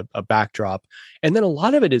or it's a backdrop. And then a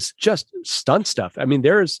lot of it is just stunt stuff. I mean,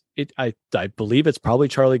 I believe it's probably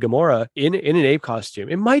Charlie Gamora in an ape costume.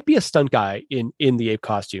 It might be a stunt guy in the ape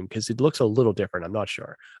costume because it looks a little different. I'm not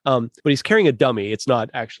sure. But he's carrying a dummy. It's not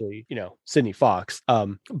actually, Sidney Fox.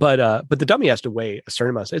 But the dummy has to weigh a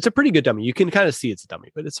certain amount. It's a pretty good dummy. You can kind of see it's a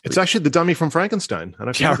dummy, but it's actually the dummy from Frankenstein. I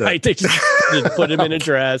don't know. Yeah, right. They just put him in a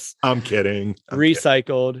dress. I'm kidding.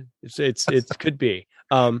 Recycled. It could be.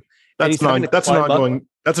 That's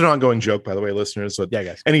an ongoing joke, by the way, listeners. So yeah,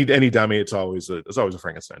 guys. Any dummy, it's always a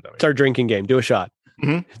Frankenstein dummy. It's our drinking game. Do a shot.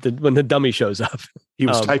 Mm-hmm. When the dummy shows up, he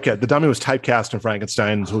was typecast. The dummy was typecast in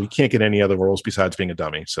Frankenstein, so he can't get any other roles besides being a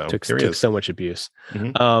dummy. So took so much abuse.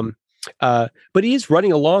 Mm-hmm. But he's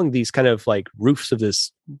running along these kind of like roofs of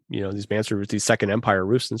this, these Manson roofs, these Second Empire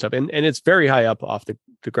roofs and stuff, and it's very high up off the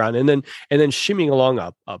ground, and then shimmying along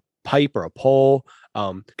a pipe or a pole.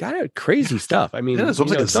 Kind of crazy stuff. I mean, it looks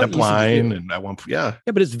like a zip line, and at one point, yeah,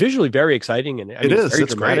 but it's visually very exciting, and it's very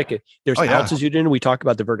dramatic. Great. There's altitude in it. We talk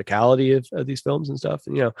about the verticality of these films and stuff.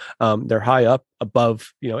 And, they're high up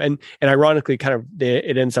above, and ironically, kind of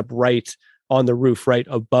it ends up right on the roof, right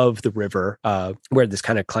above the river, where this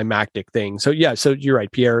kind of climactic thing. So you're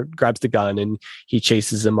right. Pierre grabs the gun and he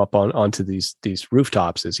chases him up onto these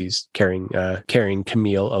rooftops as he's carrying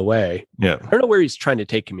Camille away. Yeah, I don't know where he's trying to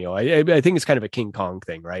take Camille. I think it's kind of a King Kong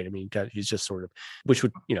thing, right? I mean, he's just sort of, which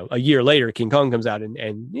would, a year later, King Kong comes out and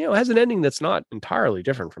has an ending that's not entirely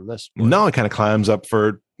different from this one. No, it kind of climbs up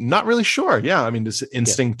for. Not really sure. Yeah. I mean, this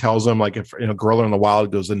instinct tells him, like, if gorilla in the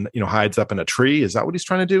wild goes and hides up in a tree, is that what he's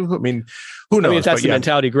trying to do? I mean, who knows? I mean, if that's the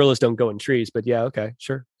mentality, gorillas don't go in trees, but yeah, okay,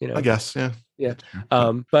 sure. I guess, yeah. Yeah.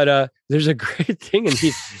 But there's a great thing, and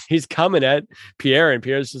he's coming at Pierre, and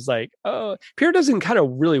Pierre's just like, oh, Pierre doesn't kind of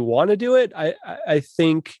really want to do it. I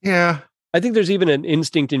think. Yeah. I think there's even an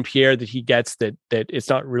instinct in Pierre that he gets that it's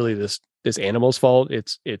not really this animal's fault.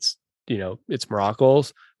 It's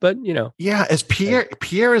Morocco's. But yeah, as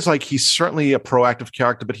Pierre is like, he's certainly a proactive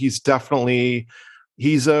character, but he's definitely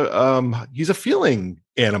he's a feeling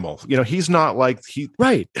animal. He's not like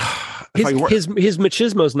right. His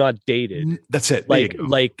machismo's not dated. That's it.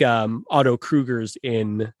 Like Otto Kruger's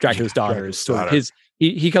in Dracula's Daughters. So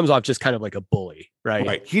he comes off just kind of like a bully, right?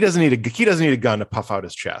 Right. He doesn't need a gun to puff out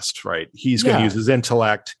his chest, right? He's going to use his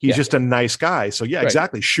intellect. He's just a nice guy. So yeah,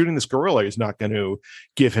 exactly. Shooting this gorilla is not going to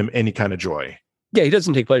give him any kind of joy. Yeah, he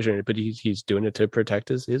doesn't take pleasure in it, but he's doing it to protect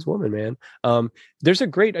his woman, man. There's a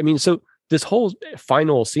great, so this whole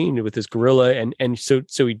final scene with this gorilla, and so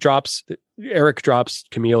Eric drops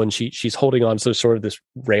Camille, and she's holding on to sort of this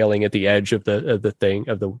railing at the edge of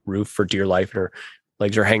the roof for dear life, and her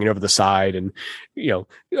legs are hanging over the side, and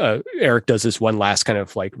Eric does this one last kind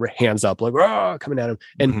of like hands up, like coming at him,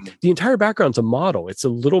 and the entire background's a model. It's a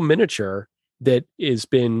little miniature that has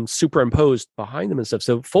been superimposed behind them and stuff.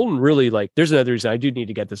 So Fulton really, like, there's another reason I do need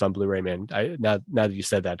to get this on Blu-ray, man. Now that you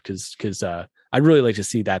said that, because I'd really like to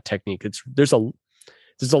see that technique. There's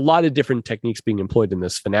a lot of different techniques being employed in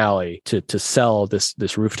this finale to sell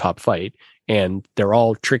this rooftop fight, and they're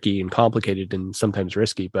all tricky and complicated and sometimes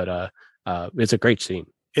risky, but it's a great scene.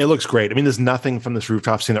 It looks great. I mean, there's nothing from this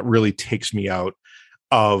rooftop scene that really takes me out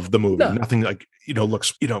of the movie. No. Nothing like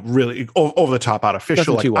looks really over the top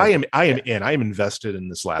artificial. Like, I am invested in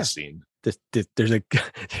this last scene.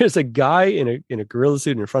 There's a guy in a gorilla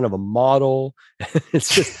suit in front of a model.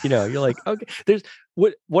 It's just you're like, okay. There's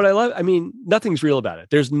what I love. I mean, nothing's real about it.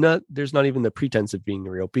 There's not even the pretense of being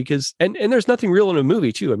real, because and there's nothing real in a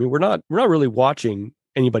movie too. I mean, we're not really watching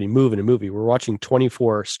anybody move in a movie. We're watching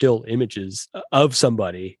 24 still images of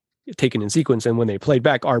somebody taken in sequence, and when they played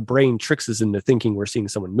back, our brain tricks us into thinking we're seeing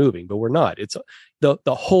someone moving, but we're not. It's the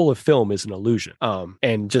whole of film is an illusion,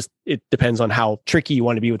 and just it depends on how tricky you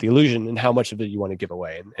want to be with the illusion and how much of it you want to give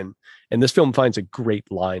away, and this film finds a great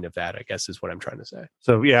line of that, I guess, is what I'm trying to say.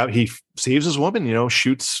 So yeah, he saves his woman,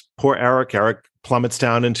 shoots poor Eric plummets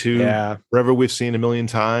down into river we've seen a million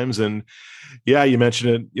times. And yeah, you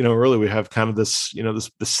mentioned it, earlier, we have kind of this,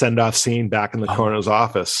 this send-off scene back in the coroner's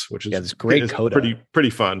office, which is this great coda. Pretty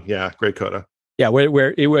fun. Yeah. Great coda. Yeah.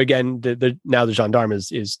 Where again, now the gendarme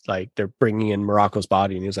is like, they're bringing in Morocco's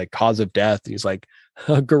body, and he's like, cause of death. And he's like,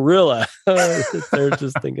 a gorilla. They're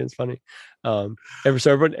just thinking it's funny. So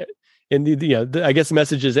everyone, I guess the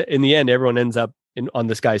message is, in the end, everyone ends up on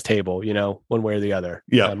this guy's table, one way or the other.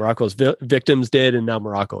 Yeah. Morocco's victims did, and now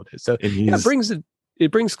Morocco did. So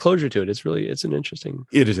it brings closure to it. It's an interesting.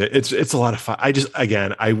 It is. It's a lot of fun.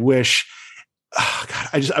 I wish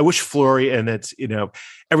Florey, and it's,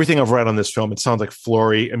 everything I've read on this film, it sounds like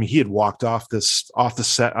Florey, I mean, he had walked off the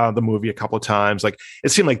set of the movie a couple of times. Like, it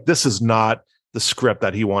seemed like this is not the script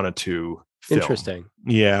that he wanted to film. Interesting.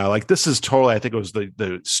 Yeah. Like, this is totally, I think it was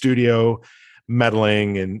the studio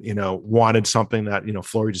meddling and, wanted something that,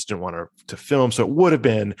 Florey just didn't want to film. So it would have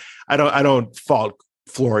been, I don't fault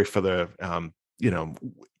Florey for the,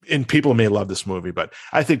 and people may love this movie, but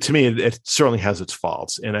I think, to me, it certainly has its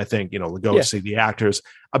faults. And I think, Lugosi, the actors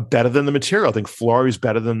are better than the material. I think Florey's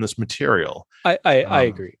better than this material. I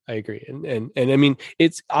agree. And I mean,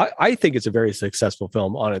 I think it's a very successful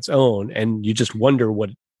film on its own, and you just wonder what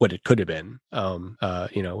it could have been.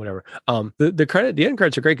 Whatever. The end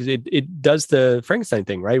credits are great, because it does the Frankenstein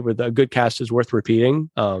thing, right? Where the good cast is worth repeating.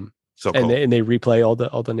 So cool. And they replay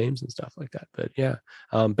all the names and stuff like that. But yeah,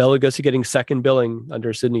 Bela Lugosi getting second billing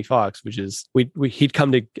under Sidney Fox, which is he'd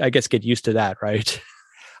come to, I guess, get used to that, right?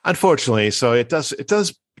 Unfortunately, so it does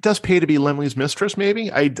does pay to be Lemley's mistress,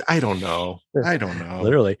 maybe. I don't know. I don't know.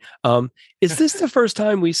 Literally. Is this the first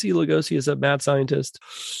time we see Lugosi as a mad scientist?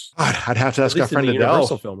 I'd have to ask our friend Adele.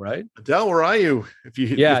 Universal film, right? Adele, where are you? If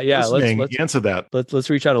you let's answer that. Let's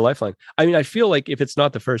reach out a lifeline. I mean, I feel like if it's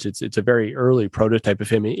not the first, it's a very early prototype of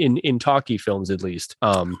him in talkie films, at least.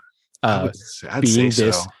 I'd say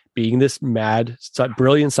so. Being this mad,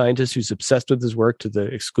 brilliant scientist who's obsessed with his work to the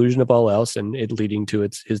exclusion of all else, and it leading to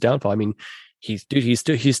his downfall. I mean, he's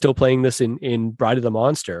still playing this in Bride of the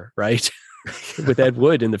Monster, right? With Ed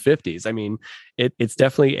Wood in the 50s. I mean, it's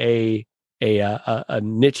definitely a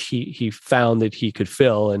niche he found that he could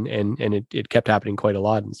fill, and it kept happening quite a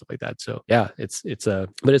lot and stuff like that. So yeah,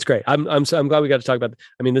 but it's great. I'm glad we got to talk about.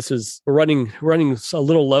 I mean, we're running a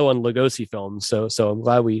little low on Lugosi films, so I'm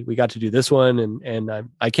glad we got to do this one, and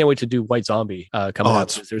I can't wait to do White Zombie coming up.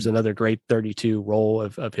 There's another great 32 role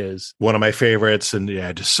of his, one of my favorites, and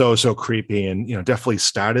yeah, just so creepy, and definitely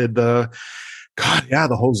started the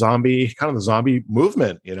whole the zombie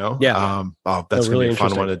movement, Yeah. That's going to be a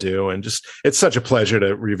fun one to do. And just, it's such a pleasure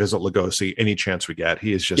to revisit Lugosi any chance we get.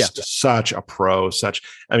 He is just such a pro,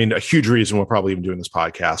 a huge reason we're probably even doing this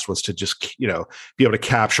podcast was to just, be able to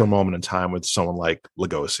capture a moment in time with someone like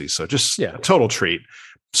Lugosi. So just a total treat.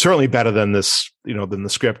 Certainly better than this, than the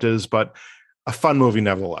script is, but a fun movie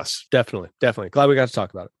nevertheless. Definitely. Glad we got to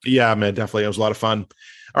talk about it. Yeah, man, definitely. It was a lot of fun.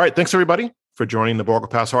 All right. Thanks, everybody, for joining the Borgo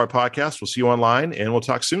Pass Horror Podcast. We'll see you online, and we'll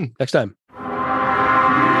talk soon. Next time.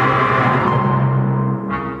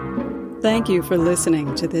 Thank you for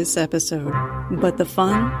listening to this episode, but the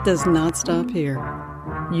fun does not stop here.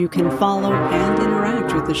 You can follow and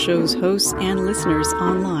interact with the show's hosts and listeners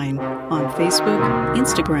online on Facebook,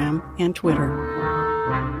 Instagram, and Twitter.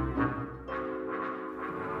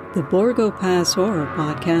 The Borgo Pass Horror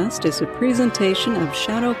Podcast is a presentation of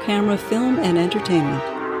Shadow Camera Film and Entertainment.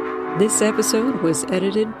 This episode was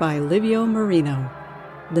edited by Livio Marino.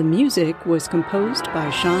 The music was composed by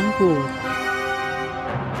Sean Gould.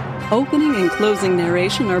 Opening and closing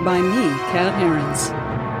narration are by me, Kat Herons.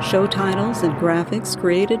 Show titles and graphics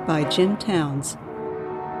created by Jim Towns.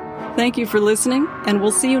 Thank you for listening, and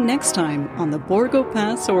we'll see you next time on the Borgo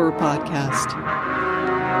Pass Horror Podcast.